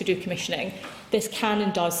 for folks who do commissioning, this can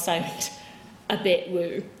and does sound a bit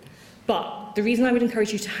woo. But the reason I would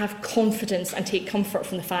encourage you to have confidence and take comfort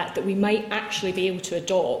from the fact that we might actually be able to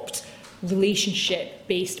adopt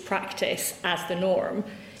relationship-based practice as the norm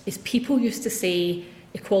is people used to say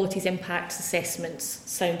equality's impact assessments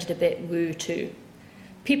sounded a bit woo too.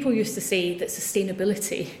 People used to say that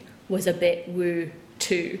sustainability was a bit woo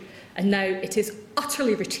too. And now it is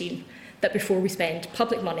utterly routine that before we spend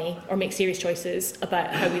public money or make serious choices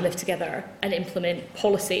about how we live together and implement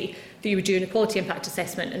policy, that you would do an equality impact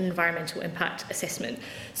assessment and environmental impact assessment.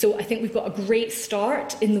 So I think we've got a great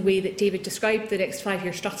start in the way that David described the next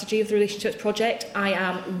 5-year strategy of the Relationships Project. I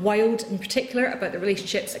am wild in particular about the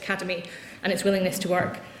Relationships Academy and its willingness to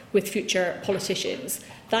work with future politicians.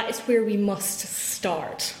 That is where we must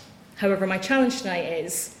start. However, my challenge tonight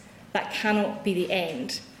is that cannot be the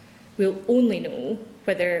end. We'll only know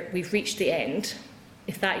whether we've reached the end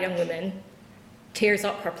if that young woman tears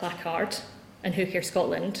up her placard and Who Cares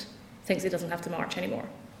Scotland thinks it doesn't have to march anymore.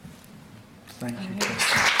 Thank you,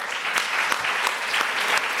 Kirsty.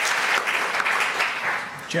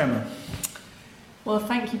 Gemma. Well,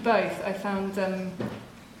 thank you both. I found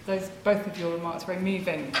both of your remarks very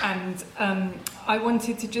moving, and I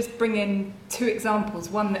wanted to just bring in 2 examples.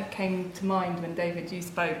 One that came to mind when David, you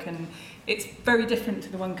spoke, and it's very different to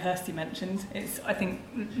the one Kirsty mentioned. It's, I think,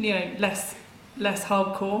 less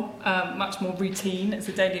hardcore, much more routine as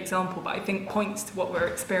a daily example, but I think points to what we're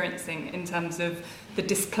experiencing in terms of the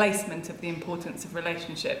displacement of the importance of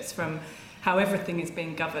relationships from how everything is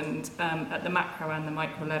being governed at the macro and the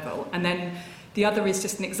micro level. And then the other is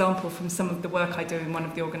just an example from some of the work I do in one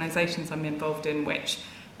of the organisations I'm involved in, which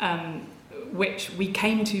we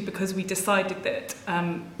came to because we decided that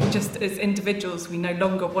just as individuals we no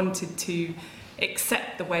longer wanted to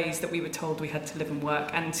accept the ways that we were told we had to live and work,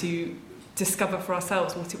 and to discover for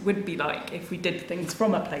ourselves what it would be like if we did things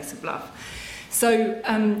from a place of love. So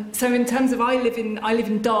in terms of, I live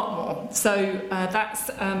in Dartmoor. So that's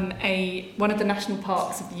one of the national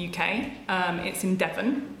parks of the UK. It's in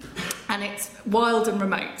Devon, and it's wild and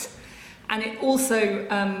remote. And it also,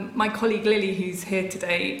 my colleague Lily, who's here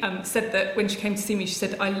today, said that when she came to see me, she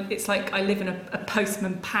said, it's like I live in a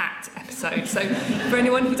Postman Pat episode. So for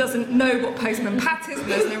anyone who doesn't know what Postman Pat is, and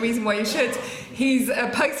there's no reason why you should, he's a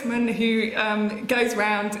postman who goes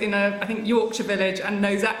around in I think Yorkshire village and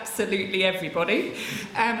knows absolutely everybody.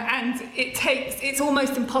 And it's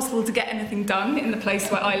almost impossible to get anything done in the place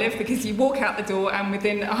where I live, because you walk out the door and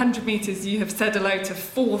within 100 metres you have said hello to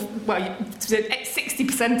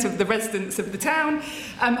 60% of the residents of the town,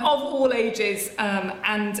 of all ages,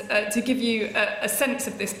 and to give you a sense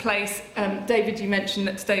of this place, David, you mentioned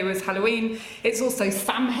that today was Halloween. It's also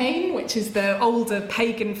Samhain, which is the older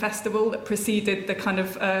pagan festival that preceded the kind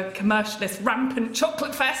of commercialist rampant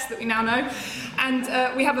chocolate fest that we now know. And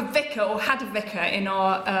we have a vicar, or had a vicar,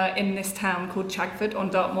 in this town called Chagford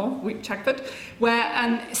on Dartmoor, Chagford,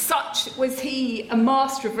 where such was he a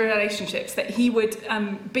master of relationships that he would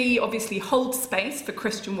obviously hold space for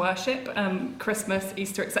Christian worship, Christmas,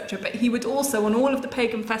 Easter, etc. But he would also, on all of the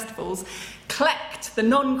pagan festivals, collect the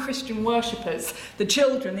non-Christian worshippers, the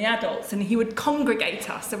children, the adults, and he would congregate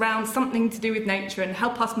us around something to do with nature and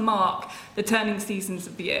help us mark the turning seasons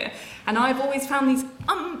of the year. And I've always found these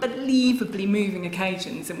unbelievably moving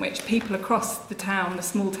occasions in which people across the town, the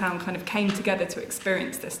small town, kind of came together to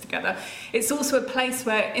experience this together. It's also a place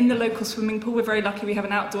where, in the local swimming pool, we're very lucky we have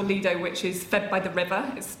an outdoor Lido which is fed by the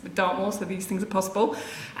river. It's Dartmoor, so these things are possible.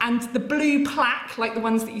 And the blue plaque, like the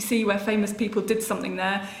ones that you see where famous people did something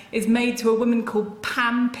there, is made to a woman called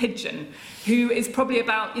Pam Pigeon, who is probably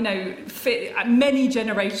about, many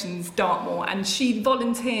generations Dartmoor, and she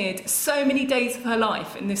volunteered so many days of her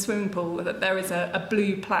life in this swimming pool that there is a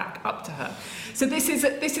blue plaque up to her. So this is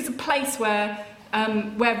a place where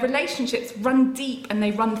relationships run deep and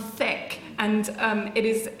they run thick, and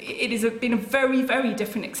it has been a very, very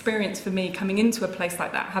different experience for me coming into a place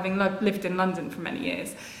like that, having lived in London for many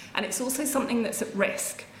years. And it's also something that's at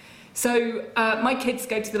risk. So my kids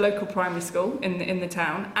go to the local primary school in the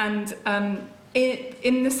town, and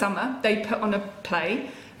in the summer they put on a play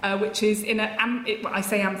which is in I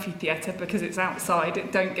say amphitheatre because it's outside.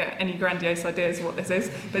 Don't get any grandiose ideas of what this is,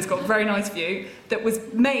 but it's got a very nice view, that was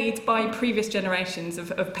made by previous generations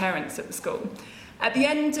of parents at the school. At the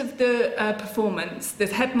end of the performance, the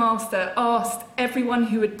headmaster asked everyone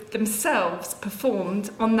who had themselves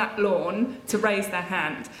performed on that lawn to raise their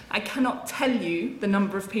hand. I cannot tell you the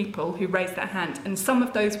number of people who raised their hand, and some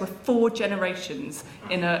of those were 4 generations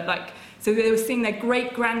so they were seeing their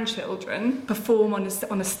great-grandchildren perform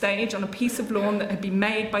on a stage, on a piece of lawn that had been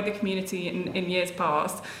made by the community in years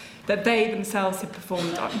past, that they themselves had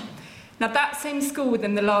performed on. Now, that same school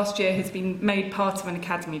within the last year has been made part of an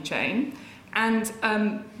academy chain. And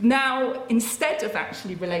now, instead of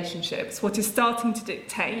actually relationships, what is starting to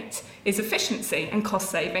dictate is efficiency and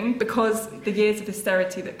cost saving, because the years of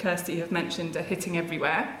austerity that Kirsty have mentioned are hitting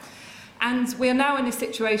everywhere. And we are now in a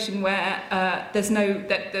situation where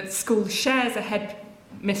the school shares a head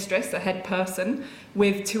mistress, a head person,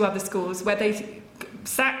 with 2 other schools, where they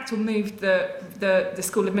sacked or moved the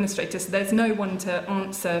school administrator, so there's no one to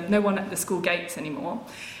answer, no one at the school gates anymore.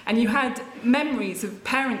 And you had memories of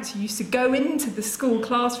parents who used to go into the school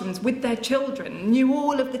classrooms with their children, knew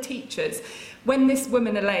all of the teachers. When this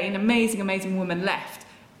woman, Elaine, amazing woman, left,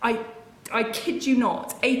 I kid you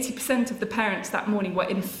not, 80% of the parents that morning were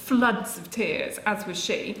in floods of tears, as was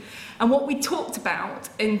she. And what we talked about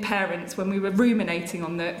in parents when we were ruminating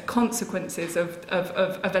on the consequences of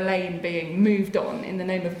Elaine being moved on in the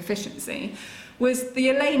name of efficiency was the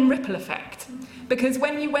Elaine ripple effect. Because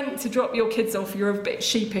when you went to drop your kids off, you were a bit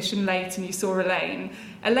sheepish and late and you saw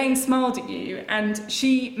Elaine smiled at you and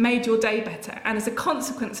she made your day better. And as a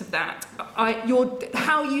consequence of that,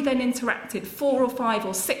 how you then interacted 4 or 5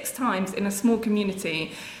 or 6 times in a small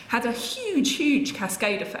community had a huge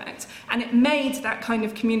cascade effect. And it made that kind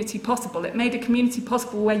of community possible. It made a community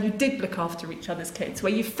possible where you did look after each other's kids,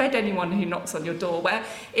 where you fed anyone who knocks on your door, where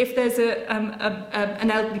if there's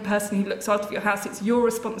an elderly person who looks after your house, it's your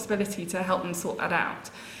responsibility to help them sort that out.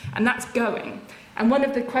 And that's going. And one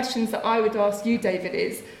of the questions that I would ask you, David,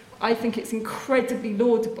 is, I think it's incredibly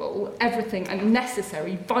laudable, everything, and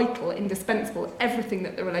necessary, vital, indispensable, everything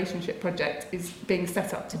that the Relationship Project is being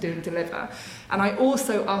set up to do and deliver. And I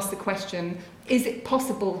also ask the question, is it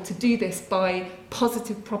possible to do this by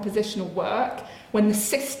positive propositional work when the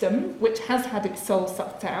system, which has had its soul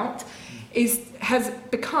sucked out, has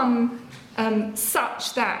become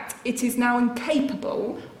such that it is now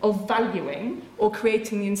incapable of valuing or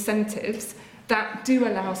creating the incentives that do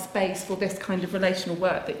allow space for this kind of relational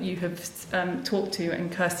work that you have talked to and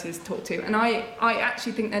Kirsty has talked to. And I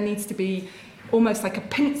actually think there needs to be almost like a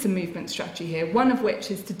pincer movement strategy here, one of which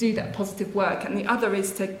is to do that positive work, and the other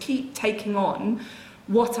is to keep taking on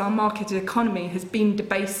what our market economy has been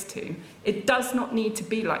debased to. It does not need to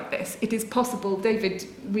be like this. It is possible, David,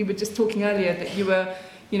 we were just talking earlier that you were,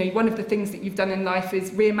 one of the things that you've done in life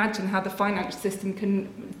is reimagine how the financial system can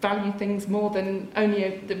value things more than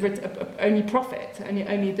only profit,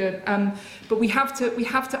 but we have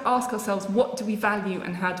to ask ourselves, what do we value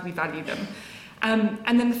and how do we value them?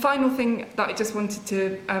 And then the final thing that I just wanted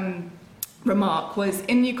to remark was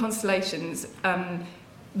in New Constellations,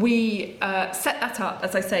 we set that up,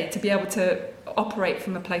 as I say, to be able to operate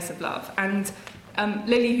from a place of love. And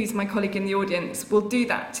Lily, who's my colleague in the audience, will do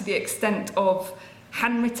that to the extent of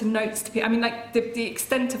handwritten notes to people. I mean, like the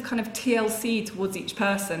extent of kind of TLC towards each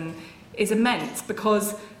person is immense,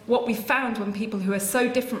 because what we found when people who are so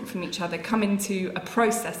different from each other come into a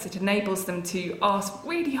process that enables them to ask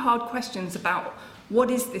really hard questions about what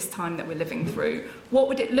is this time that we're living through? What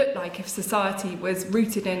would it look like if society was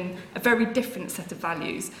rooted in a very different set of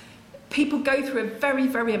values? People go through a very,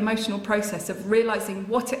 very emotional process of realising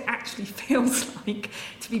what it actually feels like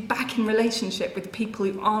to be back in relationship with people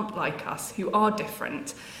who aren't like us, who are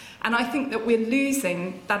different. And I think that we're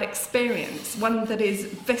losing that experience, one that is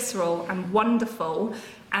visceral and wonderful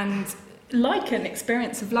and like an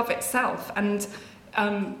experience of love itself. And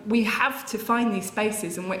we have to find these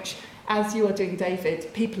spaces in which, as you are doing,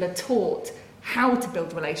 David, people are taught how to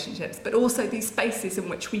build relationships, but also these spaces in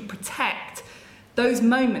which we protect those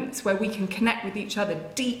moments where we can connect with each other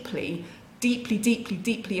deeply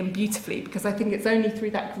and beautifully, because I think it's only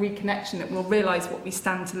through that reconnection that we'll realise what we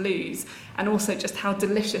stand to lose, and also just how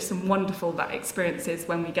delicious and wonderful that experience is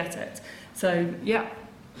when we get it. So, yeah.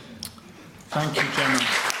 Thank you, Gemma.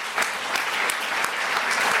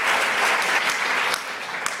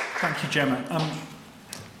 Thank you, Gemma.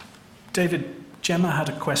 David, Gemma had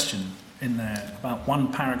a question in there about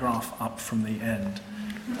one paragraph up from the end,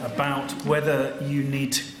 about whether you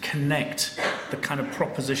need to connect the kind of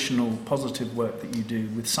propositional positive work that you do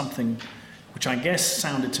with something which I guess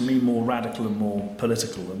sounded to me more radical and more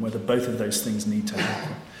political, and whether both of those things need to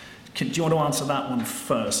happen. Do you want to answer that one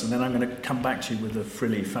first, and then I'm going to come back to you with a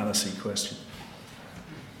frilly fallacy question?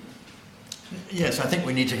 Yes, I think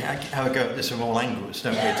we need to have a go at this from all angles,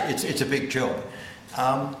 don't we? It's a big job.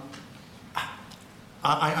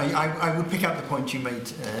 I would pick up the point you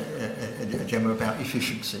made, Gemma, about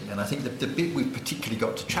efficiency, and I think the bit we've particularly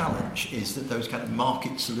got to challenge is that those kind of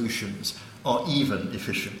market solutions are even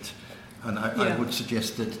efficient. And I would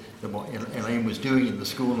suggest that what Elaine was doing in the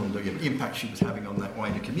school and the impact she was having on that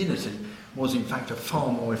wider community was in fact a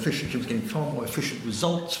far more efficient. She was getting far more efficient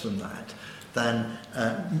results from that than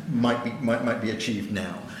might be achieved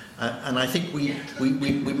now. And I think we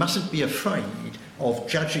mustn't be afraid of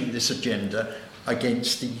judging this agenda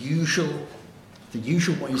against the usual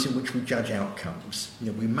ways in which we judge outcomes.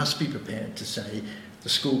 We must be prepared to say the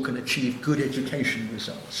school can achieve good education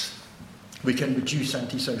results. We can reduce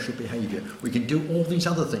antisocial behaviour. We can do all these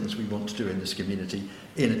other things we want to do in this community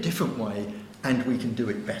in a different way and we can do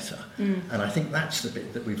it better. And I think that's the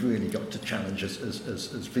bit that we've really got to challenge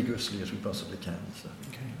as vigorously as we possibly can. So.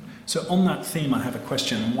 Okay. So on that theme, I have a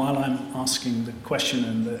question. And while I'm asking the question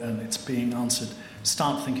and it's being answered,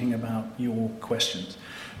 start thinking about your questions.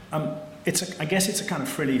 I guess it's a kind of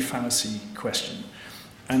frilly fallacy question.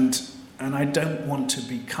 And I don't want to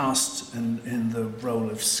be cast in the role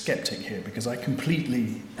of skeptic here, because I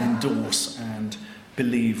completely endorse and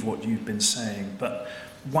believe what you've been saying. But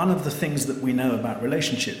one of the things that we know about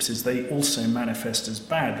relationships is they also manifest as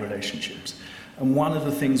bad relationships. And one of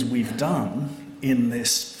the things we've done in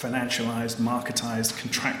this financialized, marketized,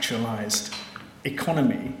 contractualized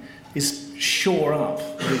economy is shore up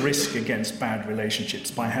the risk against bad relationships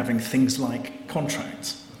by having things like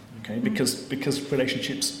contracts, okay? Because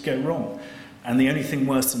relationships go wrong. And the only thing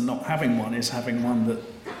worse than not having one is having one that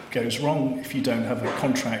goes wrong if you don't have a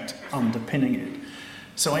contract underpinning it.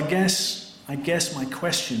 So I guess my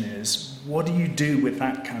question is, what do you do with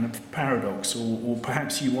that kind of paradox? Or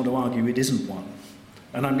perhaps you want to argue it isn't one.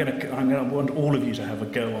 And I'm going to want all of you to have a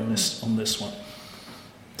go on this one.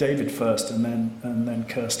 David first, and then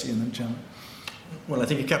Kirsty, and then Gemma. Well, I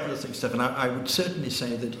think a couple of things, Stefan. I would certainly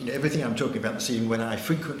say that everything I'm talking about this evening, when I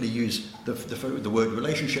frequently use the word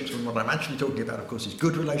relationships, and what I'm actually talking about, of course, is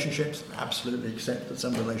good relationships. Absolutely accept that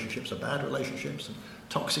some relationships are bad relationships and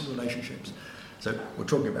toxic relationships. So we're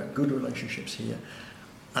talking about good relationships here.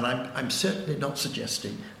 And I'm certainly not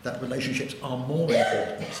suggesting that relationships are more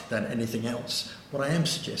important than anything else. What I am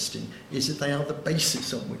suggesting is that they are the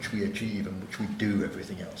basis on which we achieve and which we do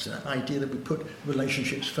everything else. That idea that we put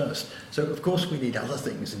relationships first. So, of course, we need other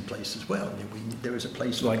things in place as well. There is a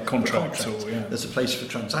place like for contracts. Yeah. There's a place for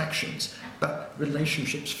transactions. But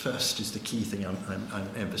relationships first is the key thing I'm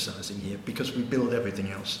emphasising here, because we build everything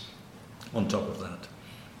else on top of that.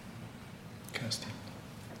 Kirsty.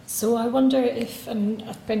 So I wonder if, and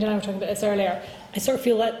Brendan and I were talking about this earlier, I sort of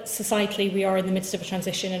feel that societally we are in the midst of a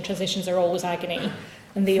transition, and transitions are always agony,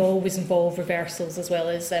 and they always involve reversals as well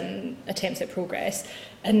as attempts at progress.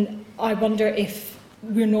 And I wonder if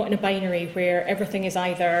we're not in a binary where everything is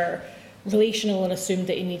either relational and assumed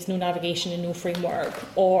that it needs no navigation and no framework,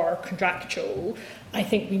 or contractual. I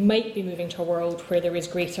think we might be moving to a world where there is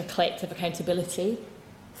greater collective accountability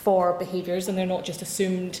for behaviours, and they're not just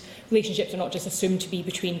assumed, relationships are not just assumed to be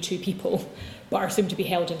between two people, but are assumed to be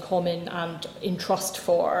held in common and in trust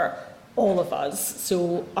for all of us.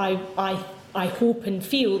 So I hope and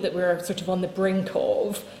feel that we're sort of on the brink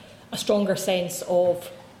of a stronger sense of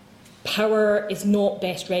power is not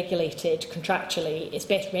best regulated contractually, it's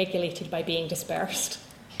best regulated by being dispersed.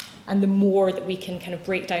 And the more that we can kind of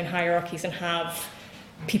break down hierarchies and have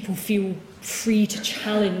people feel free to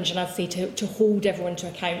challenge, and I'd say to hold everyone to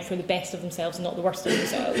account for the best of themselves and not the worst of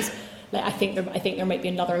themselves. I think there might be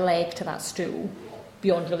another leg to that stool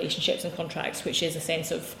beyond relationships and contracts, which is a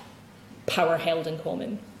sense of power held in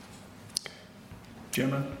common.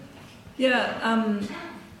 Gemma? Yeah,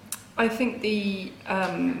 I think the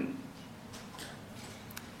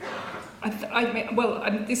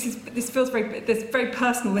this feels very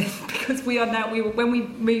personal because when we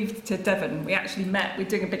moved to Devon, we actually met. We're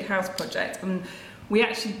doing a big house project, and we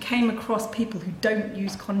actually came across people who don't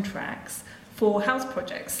use contracts for house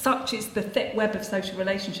projects. Such is the thick web of social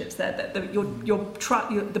relationships there that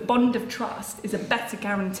the bond of trust is a better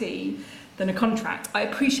guarantee than a contract. I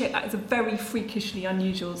appreciate that it's a very freakishly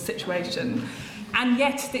unusual situation, and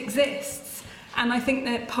yet it exists. And I think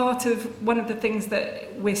that one of the things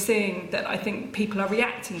that we're seeing that I think people are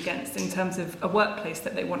reacting against in terms of a workplace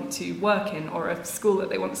that they want to work in, or a school that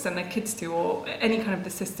they want to send their kids to, or any kind of the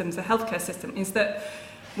systems, a healthcare system, is that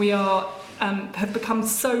we have become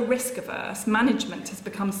so risk averse, management has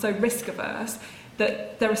become so risk averse,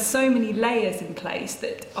 that there are so many layers in place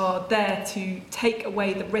that are there to take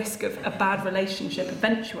away the risk of a bad relationship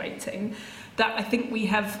eventuating, that I think we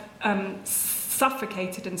have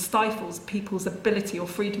suffocated and stifles people's ability or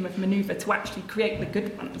freedom of manoeuvre to actually create the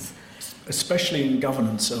good ones. Especially in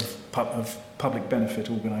governance of public benefit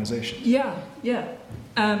organisations. Yeah.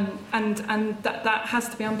 And that has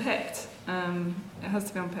to be unpicked. It has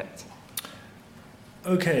to be unpicked.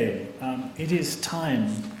 Okay, it is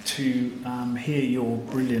time to hear your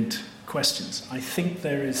brilliant questions. I think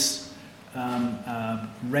there is a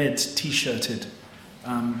red t-shirted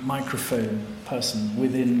microphone person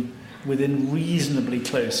within reasonably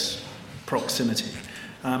close proximity.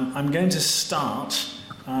 I'm going to start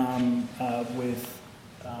with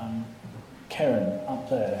Karen up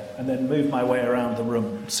there, and then move my way around the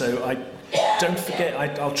room. So don't forget,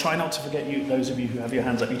 I'll try not to forget you, those of you who have your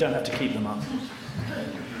hands up. You don't have to keep them up.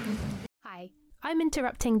 Hi, I'm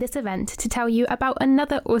interrupting this event to tell you about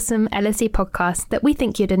another awesome LSE podcast that we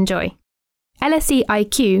think you'd enjoy. LSE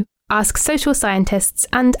IQ asks social scientists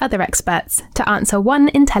and other experts to answer one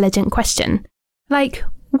intelligent question, like,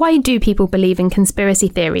 why do people believe in conspiracy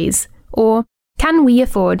theories? Or, can we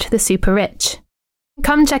afford the super rich?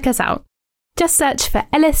 Come check us out. Just search for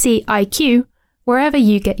LSE IQ wherever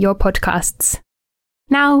you get your podcasts.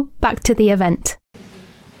 Now, back to the event.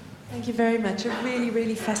 Thank you very much. A really,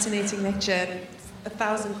 really fascinating lecture.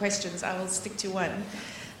 1,000 questions. I will stick to one.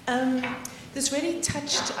 This really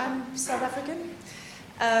touched... I'm South African.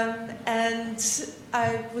 And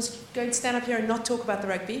I was going to stand up here and not talk about the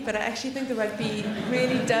rugby, but I actually think the rugby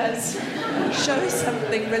really does show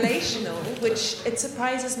something relational, which it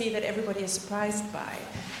surprises me that everybody is surprised by,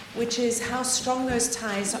 which is how strong those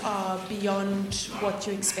ties are beyond what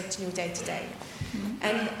you expect in your day-to-day.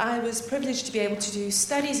 And I was privileged to be able to do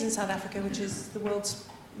studies in South Africa, which is the world's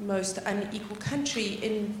most unequal country,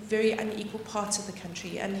 in very unequal parts of the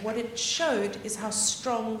country. And what it showed is how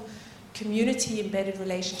strong community-embedded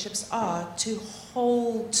relationships are to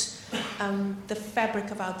hold the fabric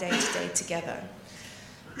of our day-to-day together.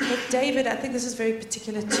 But David, I think this is very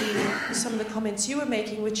particular to some of the comments you were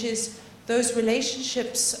making, which is those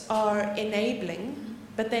relationships are enabling,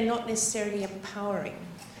 but they're not necessarily empowering,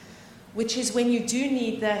 which is when you do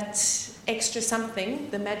need that extra something,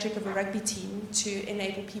 the magic of a rugby team, to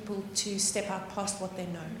enable people to step out past what they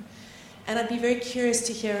know. And I'd be very curious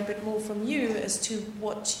to hear a bit more from you as to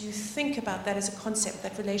what you think about that as a concept,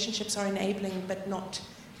 that relationships are enabling but not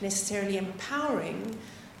necessarily empowering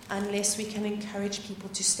unless we can encourage people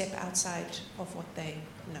to step outside of what they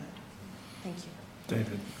know. Thank you.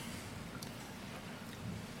 David.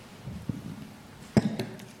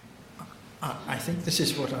 I think this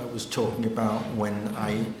is what I was talking about when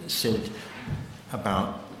I said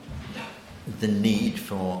about the need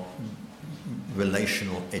for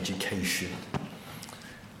relational education,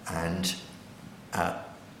 and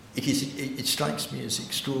it strikes me as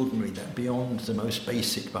extraordinary that beyond the most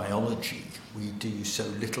basic biology we do so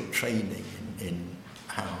little training in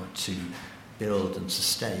how to build and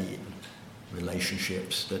sustain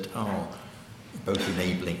relationships that are both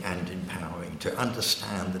enabling and empowering, to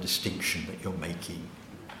understand the distinction that you're making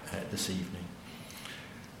this evening.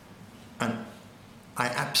 And I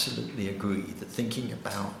absolutely agree that thinking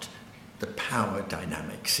about the power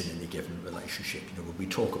dynamics in any given relationship, when we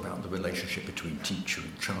talk about the relationship between teacher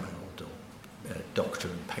and child or doctor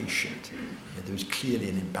and patient, there's clearly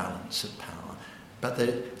an imbalance of power. But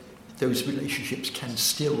those relationships can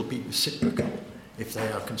still be reciprocal if they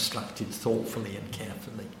are constructed thoughtfully and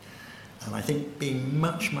carefully. And I think being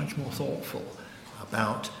much, much more thoughtful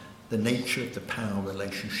about the nature of the power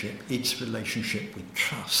relationship, its relationship with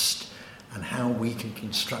trust, and how we can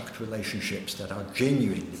construct relationships that are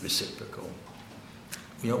genuinely reciprocal.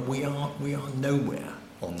 We are nowhere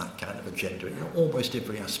on that kind of agenda in almost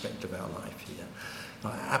every aspect of our life here.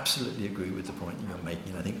 I absolutely agree with the point you're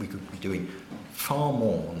making. I think we could be doing far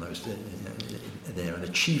more on those there and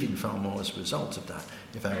achieving far more as a result of that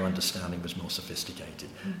if our understanding was more sophisticated.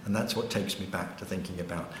 And that's what takes me back to thinking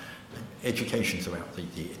about education throughout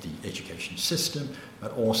the education system,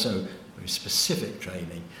 but also very specific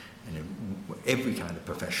training, every kind of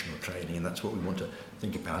professional training, and that's what we want to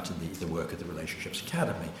think about in the work of the Relationships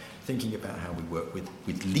Academy, thinking about how we work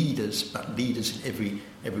with leaders, but leaders in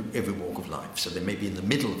every walk of life. So they may be in the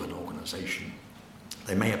middle of an organisation.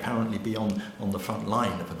 They may apparently be on the front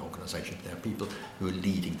line of an organisation. There are people who are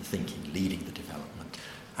leading the thinking, leading the development,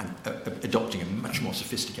 and adopting a much more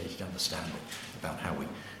sophisticated understanding about how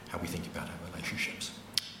we think about our relationships.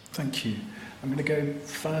 Thank you. I'm going to go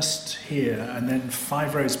first here, and then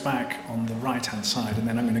 5 rows back on the right-hand side, and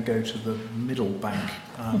then I'm going to go to the middle bank.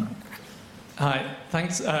 Hi,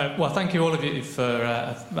 thanks. Thank you all of you for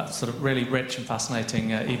that sort of really rich and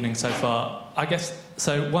fascinating evening so far. I guess,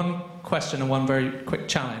 so one question and one very quick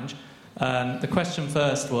challenge. The question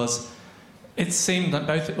first was, it seemed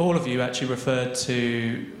that all of you actually referred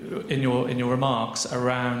to, in your remarks,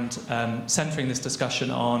 around centering this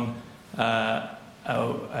discussion on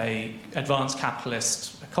a advanced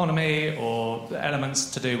capitalist economy, or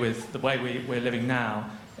elements to do with the way we're living now,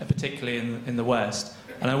 particularly in the West.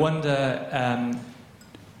 And I wonder,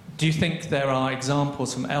 do you think there are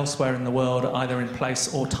examples from elsewhere in the world, either in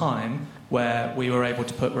place or time, where we were able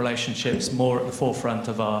to put relationships more at the forefront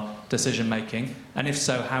of our decision-making? And if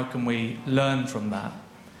so, how can we learn from that?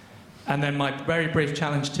 And then my very brief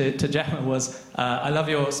challenge to Gemma was, I love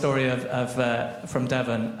your story from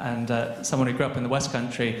Devon, and someone who grew up in the West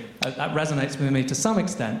Country. That resonates with me to some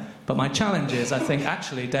extent. But my challenge is, I think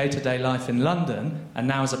actually day-to-day life in London, and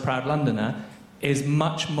now as a proud Londoner, is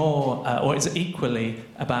much more, or is equally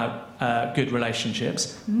about good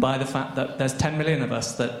relationships by the fact that there's 10 million of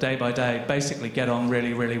us that day by day basically get on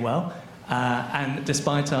really, really well. And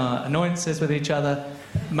despite our annoyances with each other,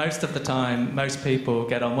 most of the time, most people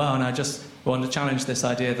get on well. And I just want to challenge this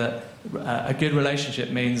idea that a good relationship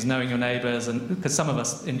means knowing your neighbours, and because some of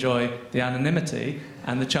us enjoy the anonymity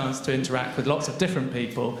and the chance to interact with lots of different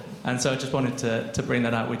people. And so I just wanted to bring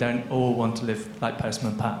that out. We don't all want to live like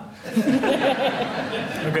Postman Pat.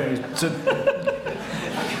 Okay, so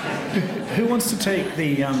who wants to take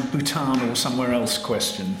the Bhutan or somewhere else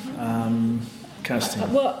question? Kirsty.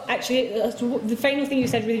 Well, actually, the final thing you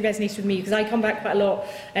said really resonates with me, because I come back quite a lot.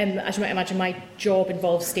 As you might imagine, my job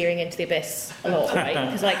involves staring into the abyss a lot, right?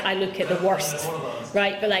 Because I look at the worst,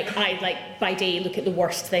 right? But I by day look at the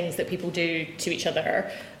worst things that people do to each other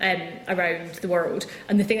around the world.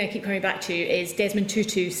 And the thing I keep coming back to is Desmond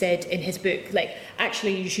Tutu said in his book,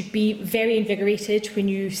 actually you should be very invigorated when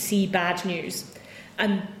you see bad news.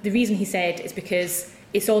 And the reason he said is because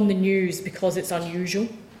it's on the news because it's unusual.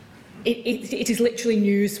 It is literally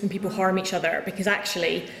news when people harm each other, because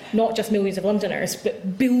actually not just millions of Londoners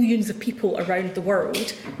but billions of people around the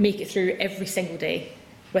world make it through every single day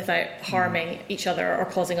without harming each other or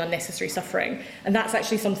causing unnecessary suffering. And that's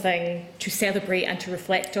actually something to celebrate and to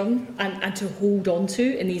reflect on and to hold on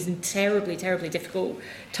to in these terribly, terribly difficult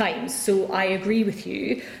times. So I agree with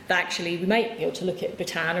you that actually we might be able to look at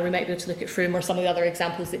Bhutan, or we might be able to look at Froome or some of the other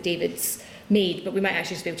examples that David's made, but we might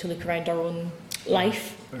actually just be able to look around our own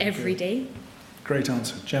life every day. Great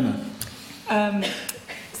answer. Gemma?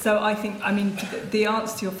 So I think, the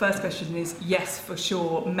answer to your first question is yes, for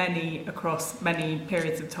sure, many across many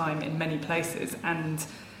periods of time in many places, and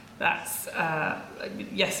that's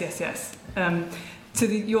yes. To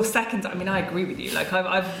your second, I agree with you.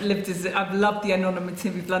 I've loved the anonymity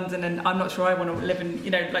of London, and I'm not sure I want to live in,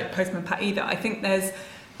 Postman Pat either. I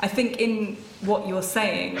think in what you're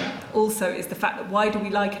saying also is the fact that why do we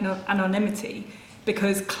like anonymity?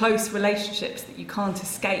 Because close relationships that you can't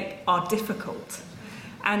escape are difficult.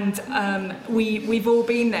 And we've all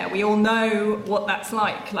been there. We all know what that's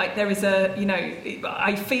like. There is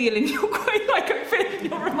I feel in your I feel in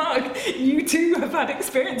your remark, you too have had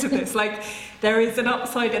experience of this. There is an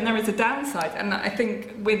upside and there is a downside. And I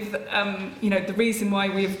think with, the reason why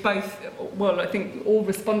we've both, I think all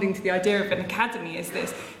responding to the idea of an academy is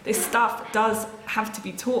this stuff does have to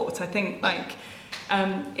be taught. I think,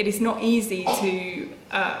 it is not easy to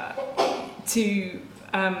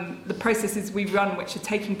the processes we run, which are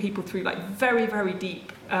taking people through very, very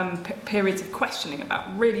deep periods of questioning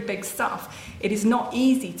about really big stuff. It is not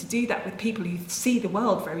easy to do that with people who see the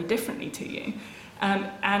world very differently to you.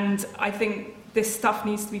 And I think this stuff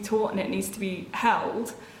needs to be taught and it needs to be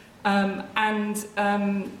held. And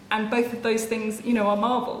both of those things, are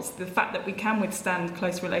marvels. The fact that we can withstand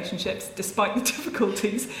close relationships despite the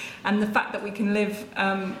difficulties, and the fact that we can live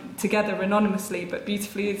together anonymously but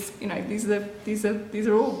beautifully is, these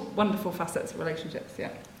are all wonderful facets of relationships.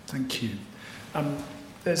 Yeah. Thank you.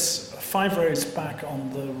 There's 5 rows back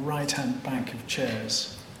on the right-hand bank of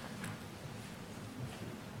chairs.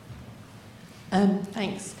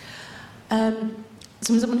 Thanks.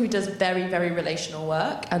 So I'm someone who does very, very relational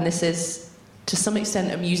work, and this is, to some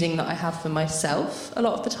extent, amusing that I have for myself a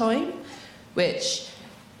lot of the time, which,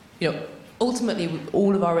 ultimately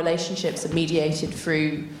all of our relationships are mediated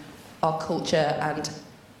through our culture and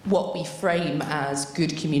what we frame as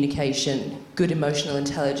good communication, good emotional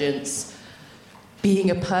intelligence,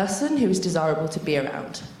 being a person who is desirable to be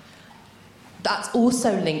around. That's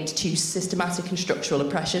also linked to systematic and structural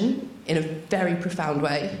oppression in a very profound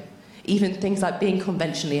way. Even things like being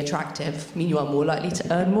conventionally attractive mean you are more likely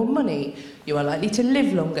to earn more money, you are likely to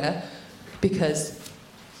live longer, because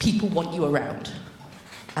people want you around,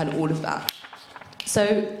 and all of that.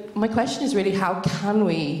 So my question is really, how can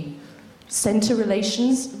we centre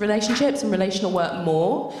relationships and relational work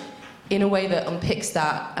more in a way that unpicks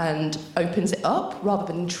that and opens it up, rather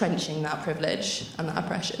than entrenching that privilege and that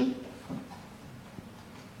oppression?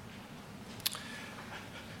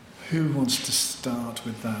 Who wants to start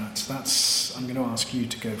with that? I'm going to ask you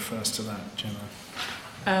to go first to that,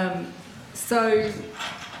 Gemma. So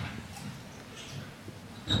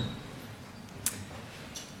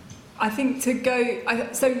I think to go. I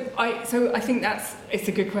think it's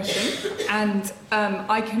a good question, and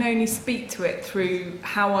I can only speak to it through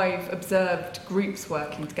how I've observed groups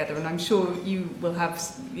working together, and I'm sure you will have.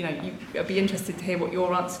 I'd be interested to hear what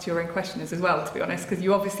your answer to your own question is as well. To be honest, because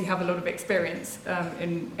you obviously have a lot of experience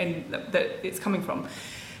in that it's coming from.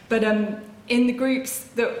 But in the groups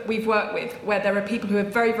that we've worked with, where there are people who are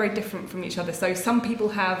very, very different from each other. So some people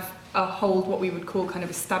hold what we would call kind of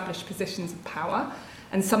established positions of power,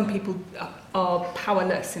 and some people are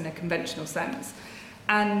powerless in a conventional sense.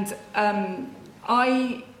 And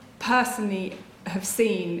I personally have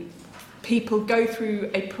seen people go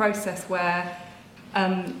through a process where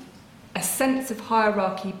a sense of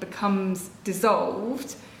hierarchy becomes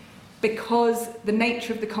dissolved because the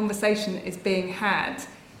nature of the conversation that is being had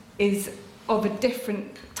is of a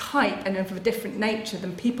different type and of a different nature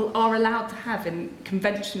than people are allowed to have in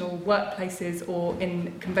conventional workplaces or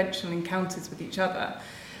in conventional encounters with each other.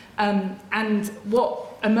 And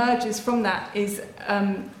what emerges from that is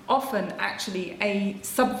often actually a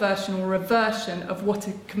subversion or reversion of what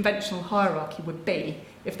a conventional hierarchy would be,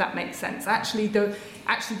 if that makes sense. Actually, the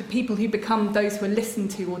people who become those who are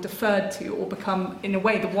listened to or deferred to or become, in a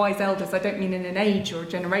way, the wise elders, I don't mean in an age or a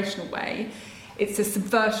generational way, it's a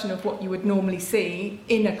subversion of what you would normally see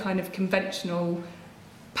in a kind of conventional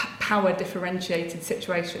power differentiated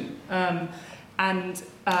situation. So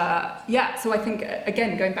I think,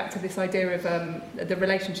 again, going back to this idea of the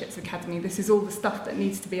Relationships Academy, this is all the stuff that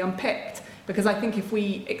needs to be unpicked, because I think if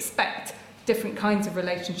we expect different kinds of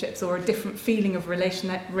relationships or a different feeling of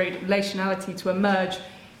relationality to emerge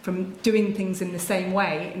from doing things in the same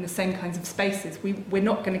way, in the same kinds of spaces, we're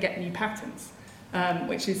not going to get new patterns,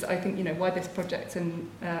 which is, I think, why this project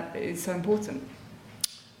is so important.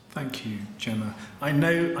 Thank you, Gemma. I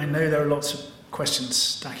know there are lots of questions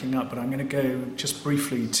stacking up, but I'm going to go just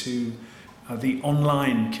briefly to the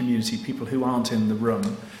online community, people who aren't in the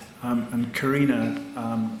room. And Karina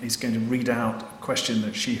is going to read out a question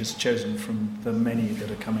that she has chosen from the many that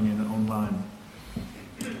are coming in online.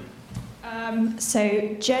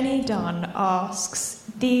 So Jenny Dunn asks,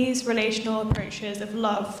 these relational approaches of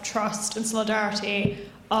love, trust and solidarity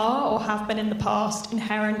are or have been in the past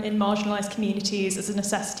inherent in marginalised communities as a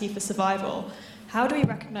necessity for survival. How do we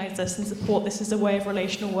recognise this and support this as a way of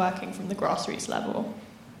relational working from the grassroots level?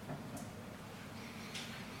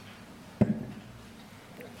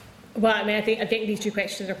 Well, I mean, I think these two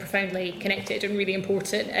questions are profoundly connected and really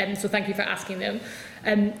important, so thank you for asking them.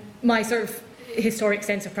 My sort of historic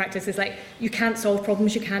sense of practice is like, you can't solve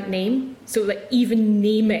problems you can't name. So like, even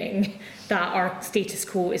naming that our status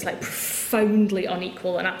quo is like profoundly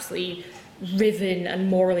unequal and absolutely riven and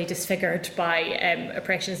morally disfigured by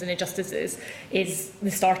oppressions and injustices is the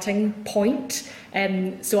starting point.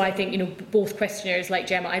 So I think, both questioners like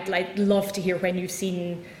Gemma, I'd love to hear when you've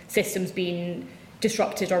seen systems being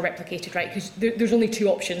disrupted or replicated, right? Because there's only two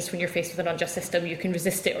options when you're faced with an unjust system. You can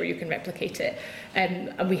resist it or you can replicate it.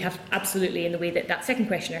 And we have absolutely, in the way that second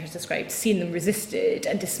questioner has described, seen them resisted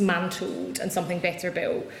and dismantled and something better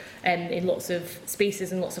built in lots of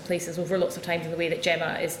spaces and lots of places over lots of times in the way that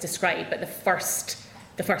Gemma is described. But the first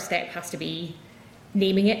step has to be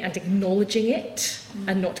naming it and acknowledging it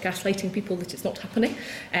and not gaslighting people that it's not happening.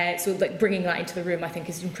 So like bringing that into the room, I think,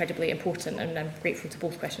 is incredibly important, and I'm grateful to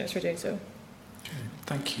both questioners for doing so.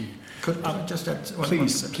 Thank you. Could I just add one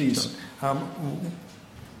please.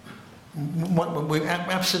 We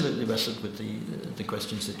absolutely wrestled with the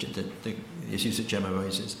questions the issues that Gemma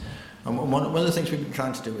raises. One of the things we've been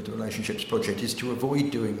trying to do with the Relationships Project is to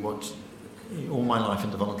avoid doing what all my life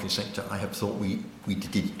in the voluntary sector I have thought we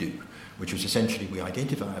did do, which was essentially we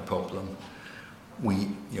identify a problem, we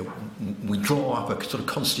draw up a sort of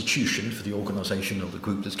constitution for the organisation or the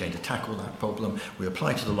group that's going to tackle that problem. We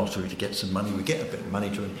apply to the lottery to get some money. We get a bit of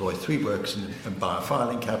money to employ 3 workers and buy a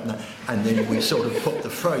filing cabinet, and then we sort of put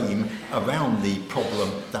the frame around the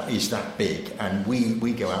problem that is that big. And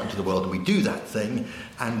we go out into the world and we do that thing,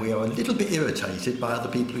 and we are a little bit irritated by other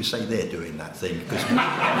people who say they're doing that thing, because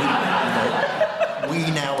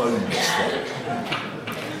we now own this thing.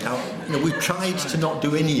 Now, we've tried to not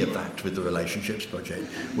do any of that with the Relationships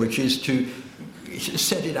Project, which is to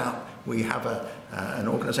set it up. We have an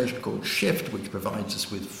organisation called Shift, which provides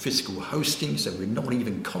us with fiscal hosting, so we're not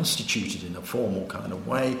even constituted in a formal kind of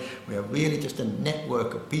way. We are really just a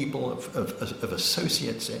network of people, of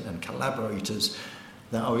associates and collaborators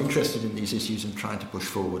that are interested in these issues and trying to push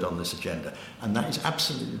forward on this agenda. And that is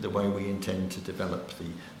absolutely the way we intend to develop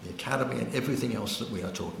the Academy and everything else that we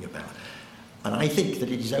are talking about. And I think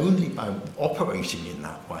that it is only by operating in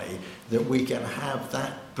that way that we can have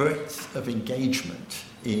that breadth of engagement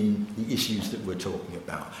in the issues that we're talking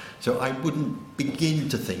about. So I wouldn't begin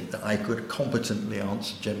to think that I could competently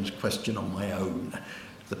answer Gem's question on my own.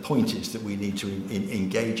 The point is that we need to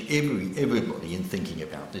engage everybody in thinking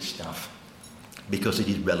about this stuff, because it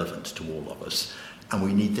is relevant to all of us. And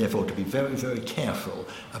we need, therefore, to be very, very careful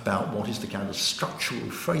about what is the kind of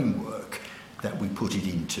structural framework that we put it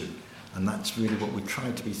into. And that's really what we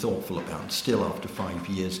tried to be thoughtful about. Still, after 5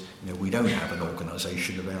 years, we don't have an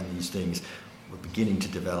organisation around these things. We're beginning to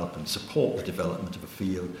develop and support the development of a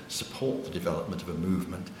field, support the development of a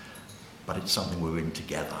movement, but it's something we're in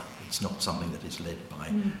together. It's not something that is led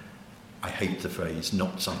by, I hate the phrase,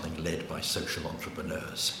 not something led by social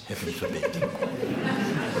entrepreneurs. Heaven forbid.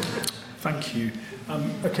 Thank you.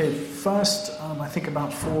 Okay, first, I think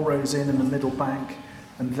about 4 rows in the middle bank,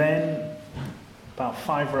 and then about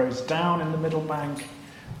 5 rows down in the middle bank,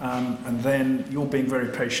 and then you're being very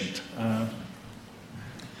patient.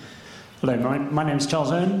 Hello, my name is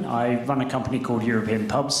Charles Owen. I run a company called European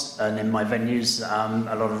Pubs, and in my venues,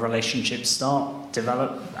 a lot of relationships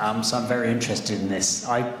develop, so I'm very interested in this.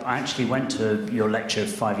 I actually went to your lecture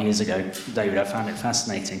 5 years ago, David. I found it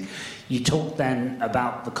fascinating. You talked then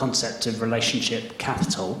about the concept of relationship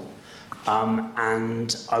capital,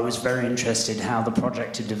 and I was very interested how the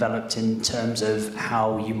project had developed in terms of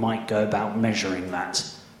how you might go about measuring that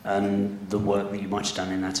and the work that you might have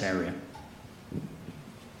done in that area.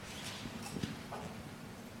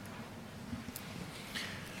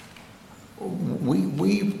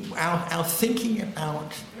 Our thinking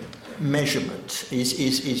about measurement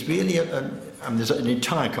is really there's an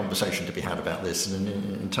entire conversation to be had about this and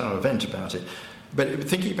an entire event about it, but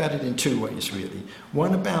thinking about it in 2 ways really.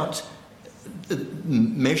 One about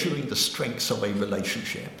measuring the strengths of a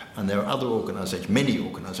relationship, and there are other organisations, many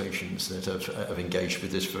organisations that have engaged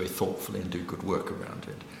with this very thoughtfully and do good work around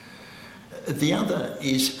it. The other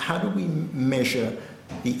is how do we measure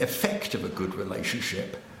the effect of a good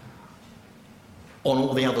relationship on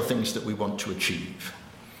all the other things that we want to achieve.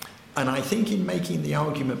 And I think in making the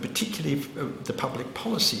argument, particularly the public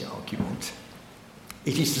policy argument,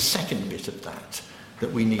 it is the second bit of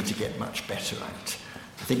that we need to get much better at.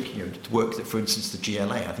 I think the work that, for instance, the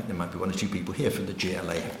GLA, I think there might be 1 or 2 people here from the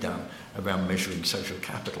GLA have done around measuring social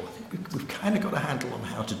capital. I think we've kind of got a handle on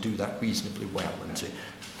how to do that reasonably well. And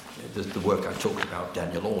the work I talked about,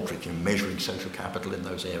 Daniel Aldrich, in measuring social capital in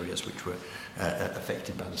those areas which were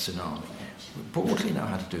affected by the tsunami. We broadly know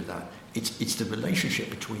how to do that. It's the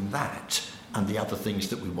relationship between that and the other things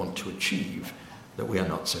that we want to achieve that we are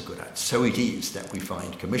not so good at. So it is that we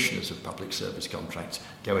find commissioners of public service contracts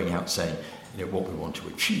going out saying, what we want to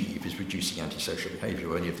achieve is reducing antisocial behaviour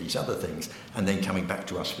or any of these other things, and then coming back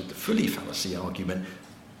to us with the fully fallacy argument.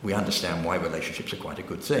 We understand why relationships are quite a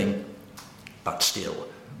good thing, but still,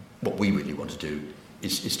 what we really want to do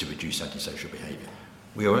is to reduce antisocial behaviour.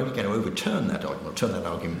 We are only going to overturn that argument, or turn that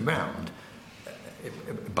argument round,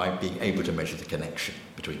 by being able to measure the connection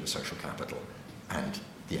between the social capital and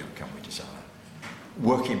the outcome we desire.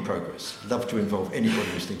 Work in progress. Love to involve anybody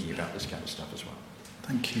who's thinking about this kind of stuff as well.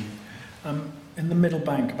 Thank you. In the middle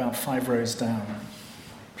bank, about 5 rows down,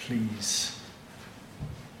 please.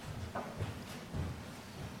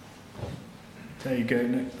 There you go,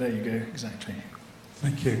 no, there you go, exactly.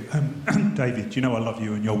 Thank you. David, I love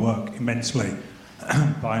you and your work immensely,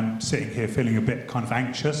 but I'm sitting here feeling a bit kind of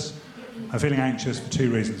anxious. I'm feeling anxious for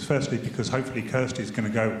 2 reasons. Firstly, because hopefully Kirsty's going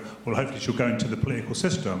to go, hopefully she'll go into the political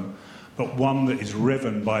system, but one that is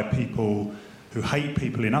riven by people who hate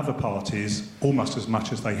people in other parties almost as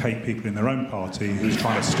much as they hate people in their own party, who's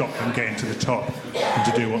trying to stop them getting to the top and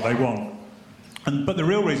to do what they want. But the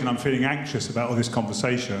real reason I'm feeling anxious about all this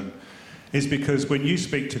conversation is because when you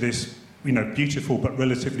speak to this beautiful but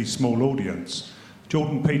relatively small audience,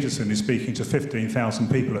 Jordan Peterson is speaking to 15,000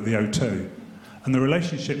 people at the O2. And the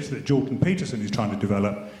relationships that Jordan Peterson is trying to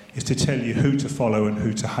develop is to tell you who to follow and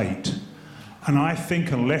who to hate. And I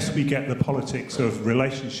think unless we get the politics of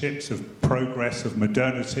relationships, of progress, of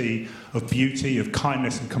modernity, of beauty, of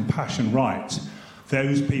kindness and compassion right,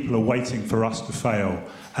 those people are waiting for us to fail.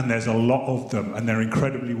 And there's a lot of them, and they're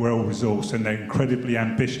incredibly well-resourced, and they're incredibly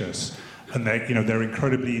ambitious, and they're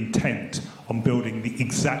incredibly intent on building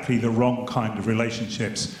exactly the wrong kind of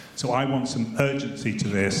relationships. So I want some urgency to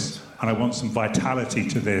this, and I want some vitality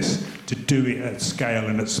to this, to do it at scale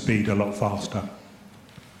and at speed a lot faster.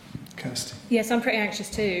 Kirsty. Yes, I'm pretty anxious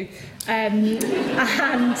too. And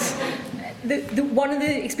one of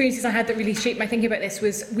the experiences I had that really shaped my thinking about this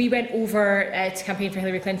was we went over to campaign for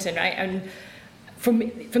Hillary Clinton, right? And from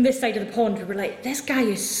this side of the pond, we were like, this guy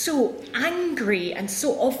is so angry and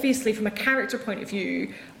so obviously, from a character point of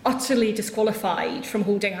view, utterly disqualified from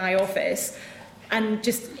holding high office, and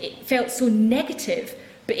just it felt so negative.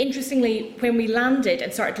 But interestingly, when we landed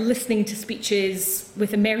and started listening to speeches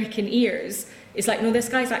with American ears, it's like, no, this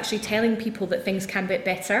guy's actually telling people that things can be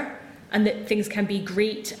better and that things can be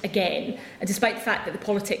great again. And despite the fact that the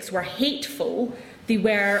politics were hateful, they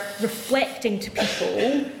were reflecting to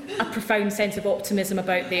people a profound sense of optimism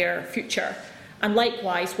about their future. And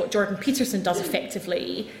likewise, what Jordan Peterson does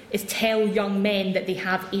effectively is tell young men that they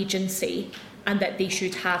have agency and that they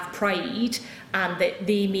should have pride, and that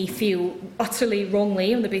they may feel utterly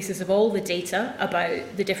wrongly on the basis of all the data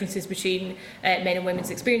about the differences between men and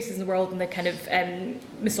women's experiences in the world and the kind of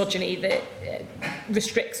misogyny that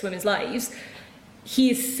restricts women's lives.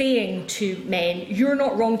 He is saying to men, you're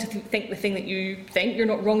not wrong to think the thing that you think, you're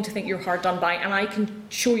not wrong to think you're hard done by, and I can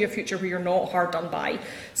show you a future where you're not hard done by.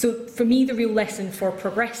 So for me, the real lesson for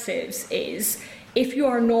progressives is, if you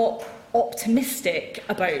are not optimistic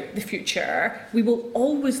about the future, we will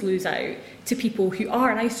always lose out to people who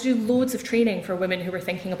are. And I used to do loads of training for women who were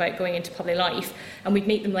thinking about going into public life, and we'd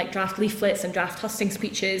make them like draft leaflets and draft hustings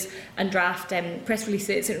speeches and draft press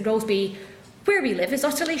releases, and it would always be, where we live is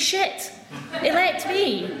utterly shit, elect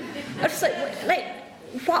me. I was like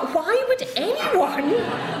why would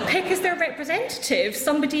anyone pick as their representative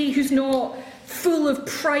somebody who's not full of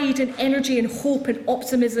pride and energy and hope and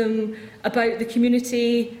optimism about the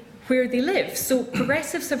community where they live? So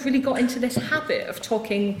progressives have really got into this habit of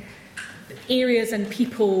talking areas and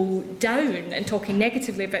people down and talking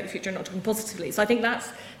negatively about the future, not talking positively. So I think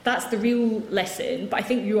that's the real lesson. But I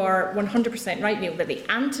think you are 100% right, Neil, that the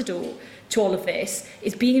antidote to all of this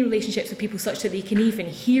is being in relationships with people such that they can even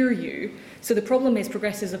hear you. So the problem is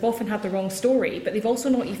progressives have often had the wrong story, but they've also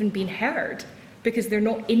not even been heard, because they're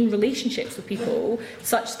not in relationships with people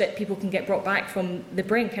such that people can get brought back from the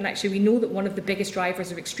brink. And actually, we know that one of the biggest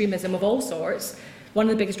drivers of extremism of all sorts, one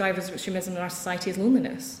of the biggest drivers of extremism in our society is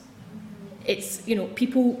loneliness. It's, you know,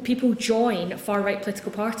 people join far-right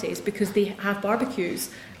political parties because they have barbecues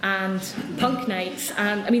and punk nights,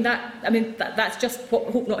 and that's just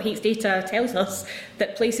what Hope Not Hate's data tells us,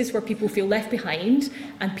 that places where people feel left behind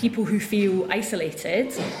and people who feel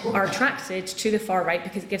isolated are attracted to the far right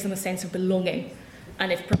because it gives them a sense of belonging.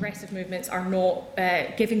 And if progressive movements are not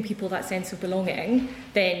giving people that sense of belonging,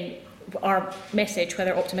 then our message,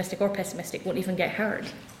 whether optimistic or pessimistic, won't even get heard.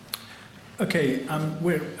 Okay,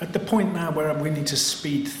 we're at the point now where we need to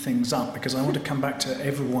speed things up, because I want to come back to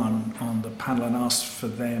everyone on the panel and ask for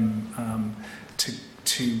them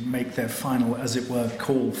to make their final, as it were,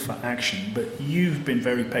 call for action. But you've been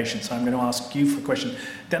very patient, so I'm going to ask you for a question.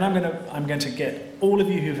 Then I'm going to get all of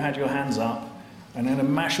you who've had your hands up, and I'm going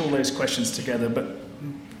to mash all those questions together, but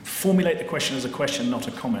formulate the question as a question, not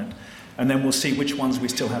a comment. And then we'll see which ones we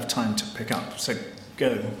still have time to pick up. So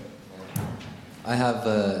go. I have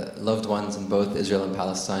loved ones in both Israel and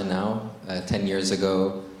Palestine now. 10 years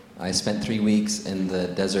ago, I spent 3 weeks in the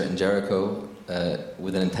desert in Jericho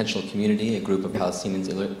with an intentional community, a group of Palestinians,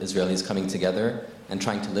 Israelis coming together and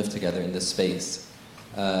trying to live together in this space.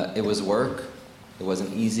 It was work. It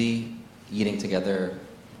wasn't easy, eating together,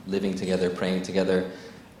 living together, praying together.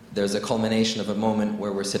 There's a culmination of a moment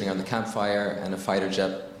where we're sitting on the campfire and a fighter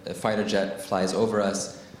jet flies over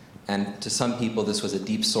us. And to some people, this was a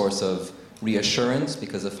deep source of reassurance,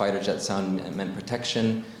 because the fighter jet sound meant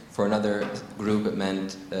protection. For another group, it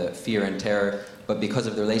meant fear and terror. But because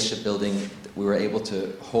of the relationship building, we were able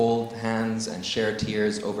to hold hands and share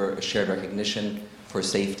tears over a shared recognition for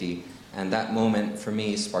safety. And that moment, for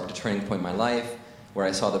me, sparked a turning point in my life, where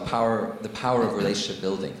I saw the power of relationship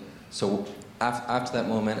building. So after that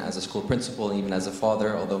moment, as a school principal, and even as a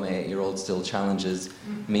father, although my 8-year-old still challenges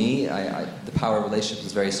me, the power of relationships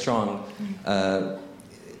is very strong.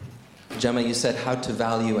 Gemma, you said how to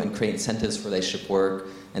value and create incentives for relationship work,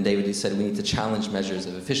 and David, you said we need to challenge measures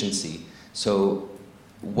of efficiency. So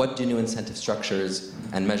what do new incentive structures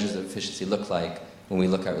and measures of efficiency look like when we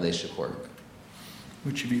look at relationship work?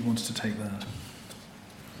 Which of you wants to take that?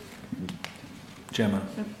 Gemma.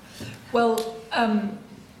 Well,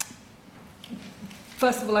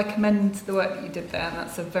 first of all, I commend the work that you did there, and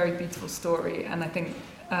that's a very beautiful story, and I think,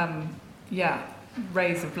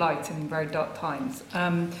 rays of light in very dark times.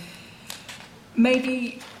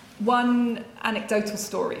 Maybe one anecdotal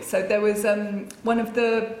story. So there was one of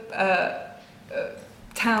the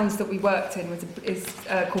towns that we worked in is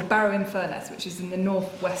called Barrow-in-Furness, which is in the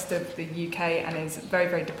northwest of the UK and is a very,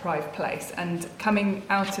 very deprived place. And coming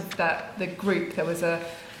out of the group, there was a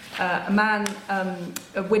man,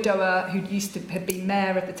 a widower who had been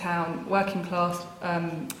mayor of the town, working class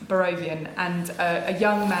Barrovian, and a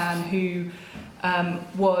young man who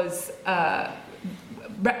was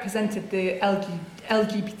represented the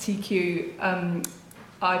LGBTQ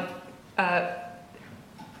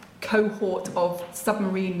cohort of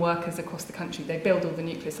submarine workers across the country. They build all the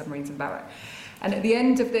nuclear submarines in Barrow. And at the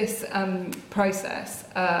end of this process,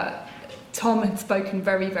 Tom had spoken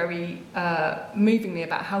very, very movingly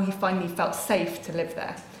about how he finally felt safe to live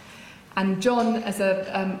there. And John, as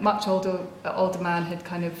a much older man, had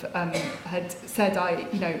kind of had said,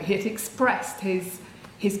 he had expressed his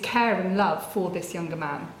care and love for this younger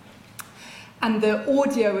man. And the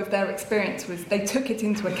audio of their experience was they took it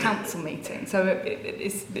into a council meeting. So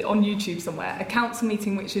it's on YouTube somewhere. A council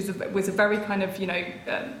meeting which was a very kind of,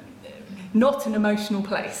 not an emotional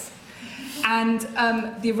place. And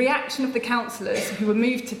the reaction of the councillors, who were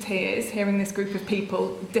moved to tears, hearing this group of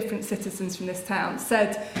people, different citizens from this town,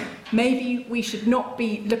 said, maybe we should not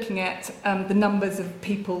be looking at the numbers of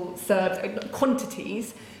people served,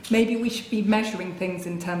 quantities. Maybe we should be measuring things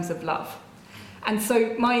in terms of love. And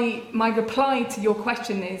so my reply to your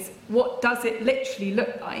question is, what does it literally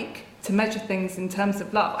look like to measure things in terms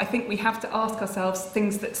of love? I think we have to ask ourselves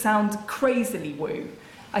things that sound crazily woo.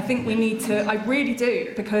 I think we need to, I really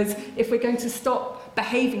do, because if we're going to stop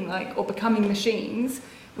behaving like or becoming machines,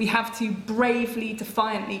 we have to bravely,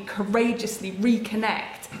 defiantly, courageously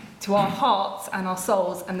reconnect to our hearts and our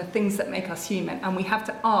souls and the things that make us human. And we have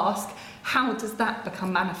to ask, how does that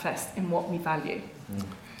become manifest in what we value?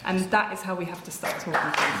 And that is how we have to start talking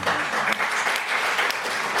things down.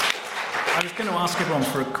 I was going to ask everyone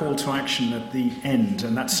for a call to action at the end,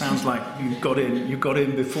 and that sounds like you got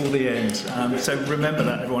in before the end. So remember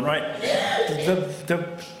that, everyone, right?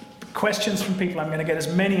 The questions from people, I'm going to get as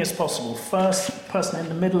many as possible. First person in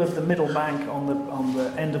the middle of the middle bank on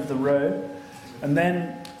the end of the row, and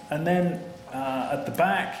then at the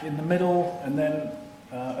back in the middle, and then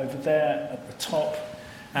over there at the top.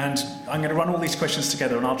 And I'm going to run all these questions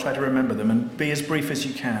together, and I'll try to remember them. And be as brief as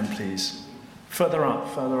you can, please. Further up,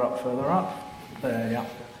 further up, further up. There, yeah.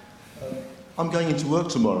 I'm going into work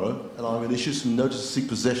tomorrow, and I'm going to issue some notice to seek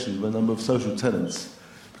possession of a number of social tenants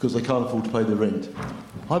because they can't afford to pay the rent.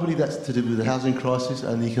 I believe that's to do with the housing crisis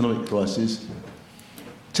and the economic crisis.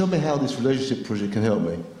 Tell me how this relationship project can help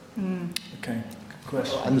me. Okay, good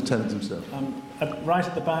question. And the tenants themselves. Right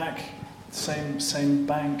at the back, same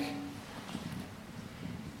bank.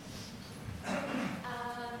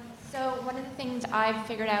 So one of the things I've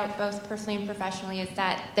figured out both personally and professionally is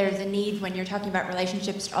that there's a need when you're talking about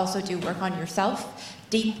relationships to also do work on yourself,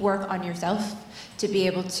 deep work on yourself, to be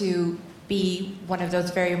able to be one of those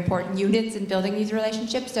very important units in building these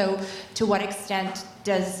relationships. So to what extent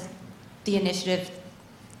does the initiative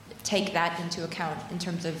take that into account in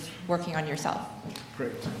terms of working on yourself?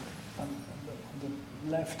 Great. On the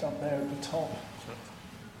left up there at the top.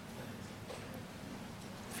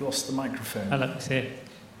 I've lost the microphone. Hello, it's here.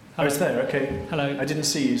 Oh, it's there, okay. Hello. I didn't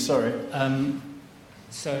see you, sorry.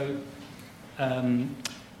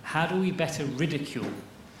 How do we better ridicule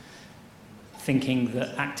thinking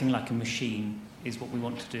that acting like a machine is what we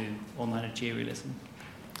want to do, or managerialism?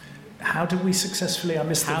 How do we successfully, I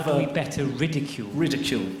missed the verb. How do we better ridicule?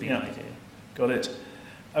 Ridicule, the yeah. idea. Got it.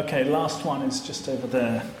 Okay, last one is just over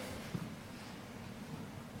there.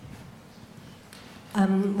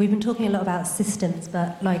 We've been talking a lot about systems,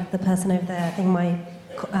 but like the person over there, I think my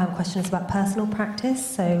question is about personal practice.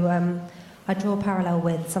 So I draw a parallel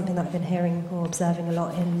with something that I've been hearing or observing a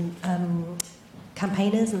lot in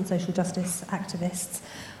campaigners and social justice activists,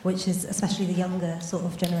 which is especially the younger sort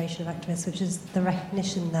of generation of activists, which is the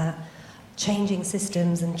recognition that changing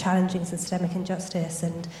systems and challenging systemic injustice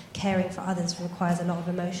and caring for others requires a lot of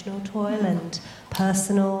emotional toil and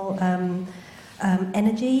personal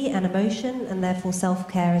energy and emotion, and therefore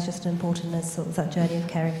self-care is just as important as sort of that journey of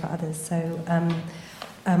caring for others. So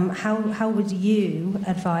how would you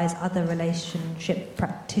advise other relationship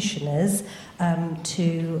practitioners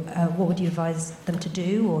what would you advise them to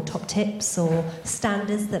do, or top tips or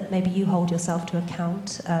standards that maybe you hold yourself to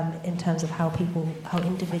account in terms of how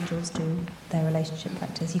individuals do their relationship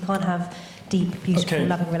practice? You can't have deep, beautiful,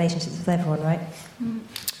 loving relationships with everyone, right?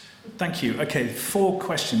 Thank you. Okay, 4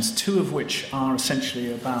 questions, 2 of which are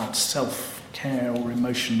essentially about self-care or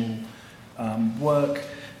emotional work.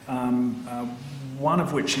 One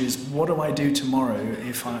of which is, what do I do tomorrow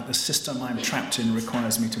if the system I'm trapped in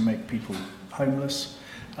requires me to make people homeless?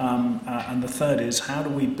 And the third is, how do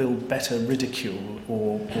we build better ridicule,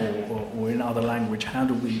 or in other language, how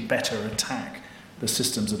do we better attack the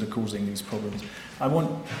systems that are causing these problems?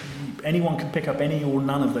 Anyone can pick up any or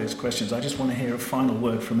none of those questions. I just want to hear a final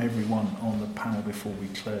word from everyone on the panel before we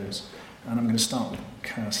close. And I'm going to start with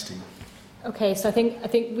Kirsty. Okay, so I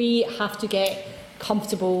think we have to get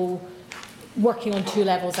comfortable working on 2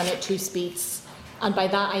 levels and at 2 speeds. And by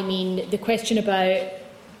that I mean the question about,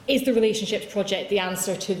 is the relationships project the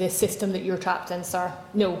answer to the system that you're trapped in, sir?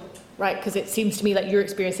 No, right? Because it seems to me like you're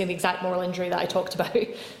experiencing the exact moral injury that I talked about,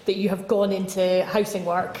 that you have gone into housing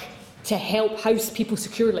work to help house people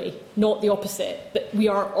securely, not the opposite, that we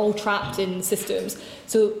are all trapped in systems.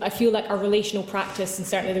 So I feel like our relational practice, and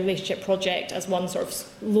certainly the relationship project as one sort of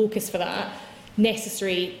locus for that,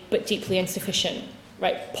 necessary but deeply insufficient.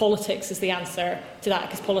 Right? Politics is the answer to that,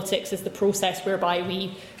 because politics is the process whereby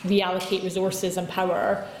we reallocate resources and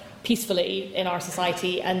power peacefully in our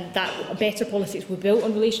society, and that better politics will be built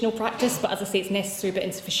on relational practice, but as I say, it's necessary but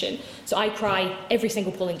insufficient. So I cry every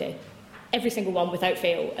single polling day. Every single one without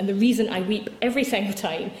fail. And the reason I weep every single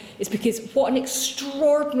time is because what an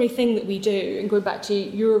extraordinary thing that we do, and going back to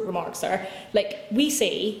your remarks, sir, like we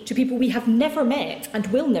say to people we have never met and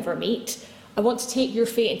will never meet, I want to take your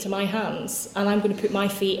fate into my hands, and I'm going to put my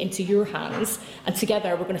fate into your hands, and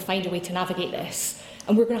together we're going to find a way to navigate this.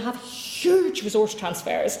 And we're going to have huge resource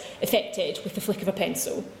transfers effected with the flick of a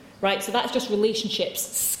pencil. Right, so that's just relationships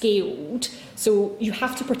scaled. So you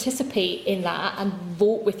have to participate in that and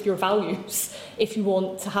vote with your values if you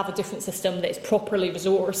want to have a different system that is properly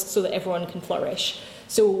resourced so that everyone can flourish.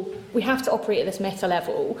 So we have to operate at this meta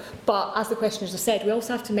level, but as the questioners have said, we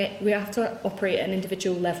also have to operate at an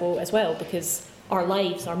individual level as well, because our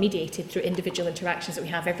lives are mediated through individual interactions that we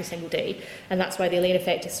have every single day, and that's why the Elaine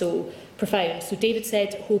effect is so profound. So David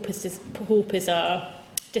said hope is a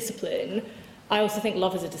discipline. I also think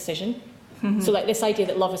love is a decision. Mm-hmm. So like this idea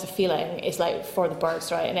that love is a feeling is like for the birds,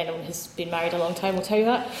 right? And anyone who's been married a long time will tell you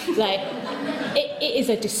that. Like it is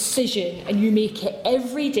a decision, and you make it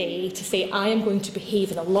every day to say, I am going to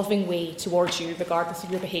behave in a loving way towards you regardless of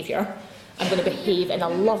your behaviour. I'm going to behave in a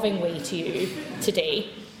loving way to you today,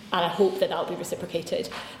 and I hope that that'll be reciprocated.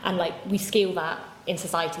 And like we scale that in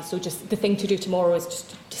society. So just the thing to do tomorrow is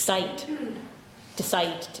just decide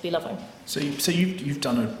to be loving. So you've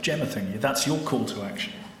done a Gemma thing. That's your call to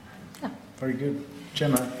action. Yeah. Very good,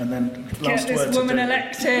 Gemma. And then last Get word. this woman to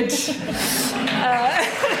elected.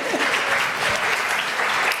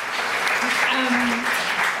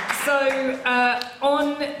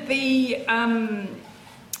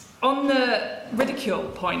 On the ridicule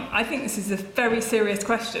point, I think this is a very serious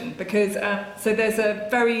question, because so there's a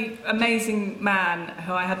very amazing man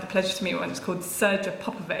who I had the pleasure to meet once called Sergej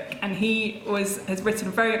Popovic, and he has written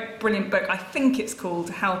a very brilliant book. I think it's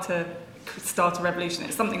called How to Start a Revolution.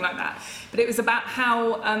 It's something like that. But it was about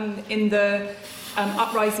how in the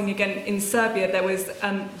uprising again in Serbia there was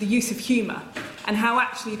the use of humour, and how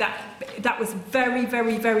actually that was very,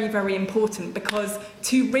 very, very, very important, because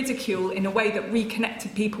to ridicule in a way that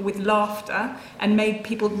reconnected people with laughter and made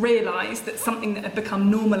people realise that something that had become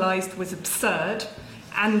normalised was absurd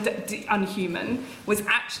and unhuman was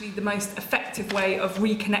actually the most effective way of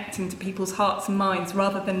reconnecting to people's hearts and minds,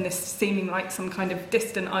 rather than this seeming like some kind of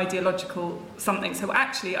distant ideological something. So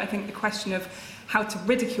actually I think the question of how to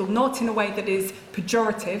ridicule, not in a way that is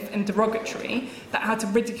pejorative and derogatory, but how to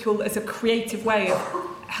ridicule as a creative way of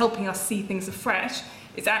helping us see things afresh,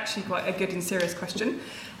 is actually quite a good and serious question.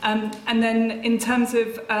 And then in terms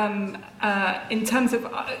of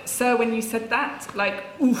sir, when you said that, like,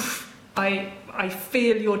 oof, I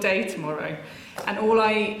feel your day tomorrow. And all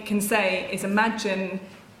I can say is imagine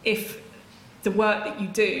if the work that you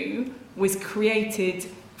do was created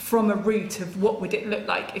from a root of what would it look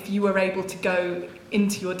like if you were able to go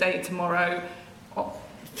into your day tomorrow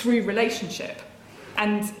through relationship.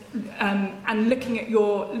 And looking at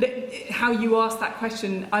how you ask that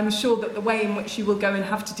question, I'm sure that the way in which you will go and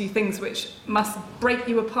have to do things which must break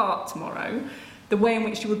you apart tomorrow, the way in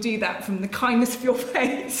which you will do that from the kindness of your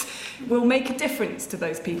face will make a difference to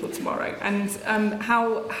those people tomorrow. And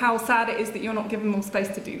how sad it is that you're not given more space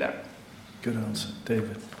to do that. Good answer,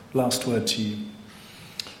 David. Last word to you.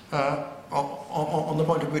 On the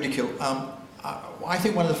point of ridicule, I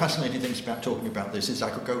think one of the fascinating things about talking about this is I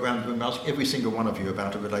could go around and ask every single one of you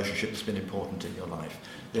about a relationship that's been important in your life.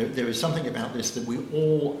 There is something about this that we've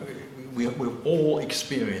all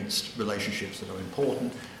experienced relationships that are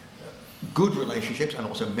important, good relationships, and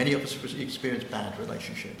also many of us have experienced bad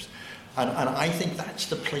relationships. And I think that's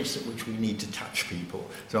the place at which we need to touch people.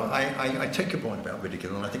 So I take your point about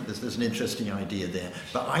ridicule, and I think there's an interesting idea there.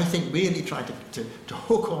 But I think really try to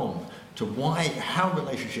hook on to how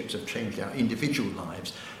relationships have changed our individual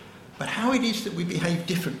lives, but how it is that we behave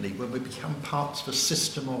differently when we become parts of a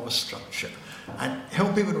system or a structure, and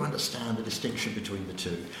help people to understand the distinction between the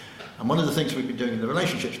two. And one of the things we've been doing in the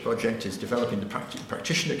Relationships Project is developing the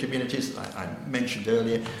practitioner communities that I mentioned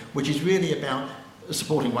earlier, which is really about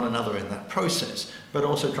supporting one another in that process, but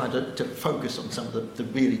also trying to focus on some of the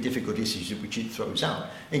really difficult issues which it throws out,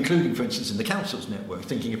 including, for instance, in the councils network,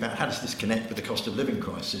 thinking about how does this connect with the cost of living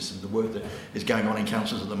crisis and the work that is going on in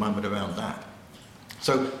councils at the moment around that.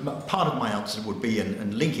 So part of my answer would be,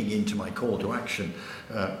 and linking into my call to action,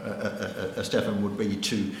 Stefan, would be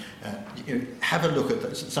to have a look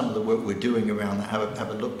at some of the work we're doing around that, have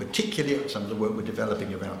a look particularly at some of the work we're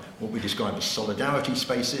developing around what we describe as solidarity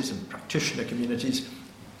spaces and practitioner communities,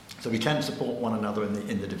 so we can support one another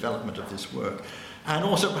in the development of this work. And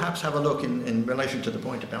also perhaps have a look in relation to the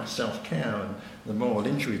point about self-care and the moral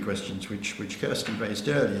injury questions which Kirsty raised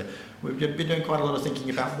earlier. We've been doing quite a lot of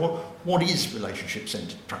thinking about what is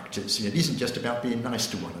relationship-centred practice. It isn't just about being nice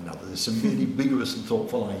to one another. There's some really vigorous and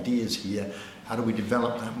thoughtful ideas here. How do we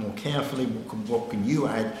develop that more carefully? What can you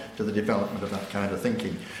add to the development of that kind of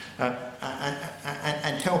thinking?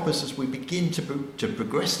 And help us as we begin to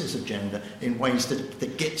progress this agenda in ways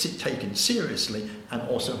that gets it taken seriously and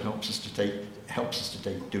also helps us to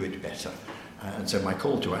do it better. And so my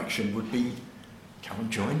call to action would be, come and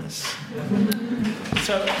join us.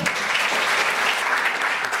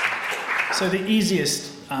 So the easiest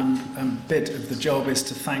bit of the job is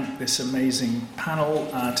to thank this amazing panel,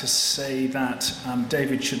 to say that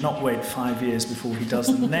David should not wait 5 years before he does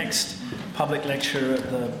the next public lecture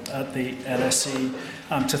at the LSE,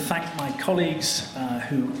 to thank my colleagues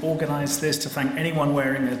who organised this, to thank anyone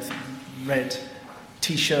wearing a red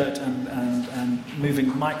T-shirt and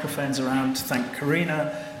moving microphones around, to thank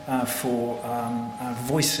Karina for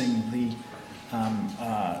voicing the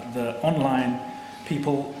online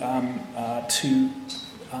people, to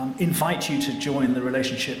invite you to join the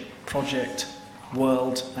Relationship Project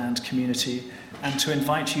world and community, and to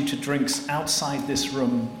invite you to drinks outside this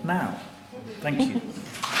room now. Thank you.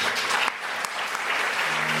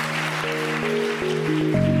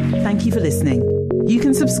 Thank you for listening. You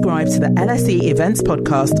can subscribe to the LSE Events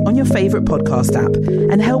podcast on your favourite podcast app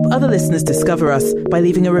and help other listeners discover us by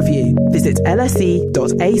leaving a review. Visit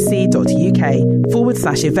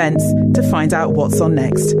lse.ac.uk/events to find out what's on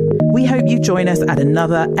next. We hope you join us at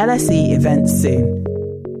another LSE event soon.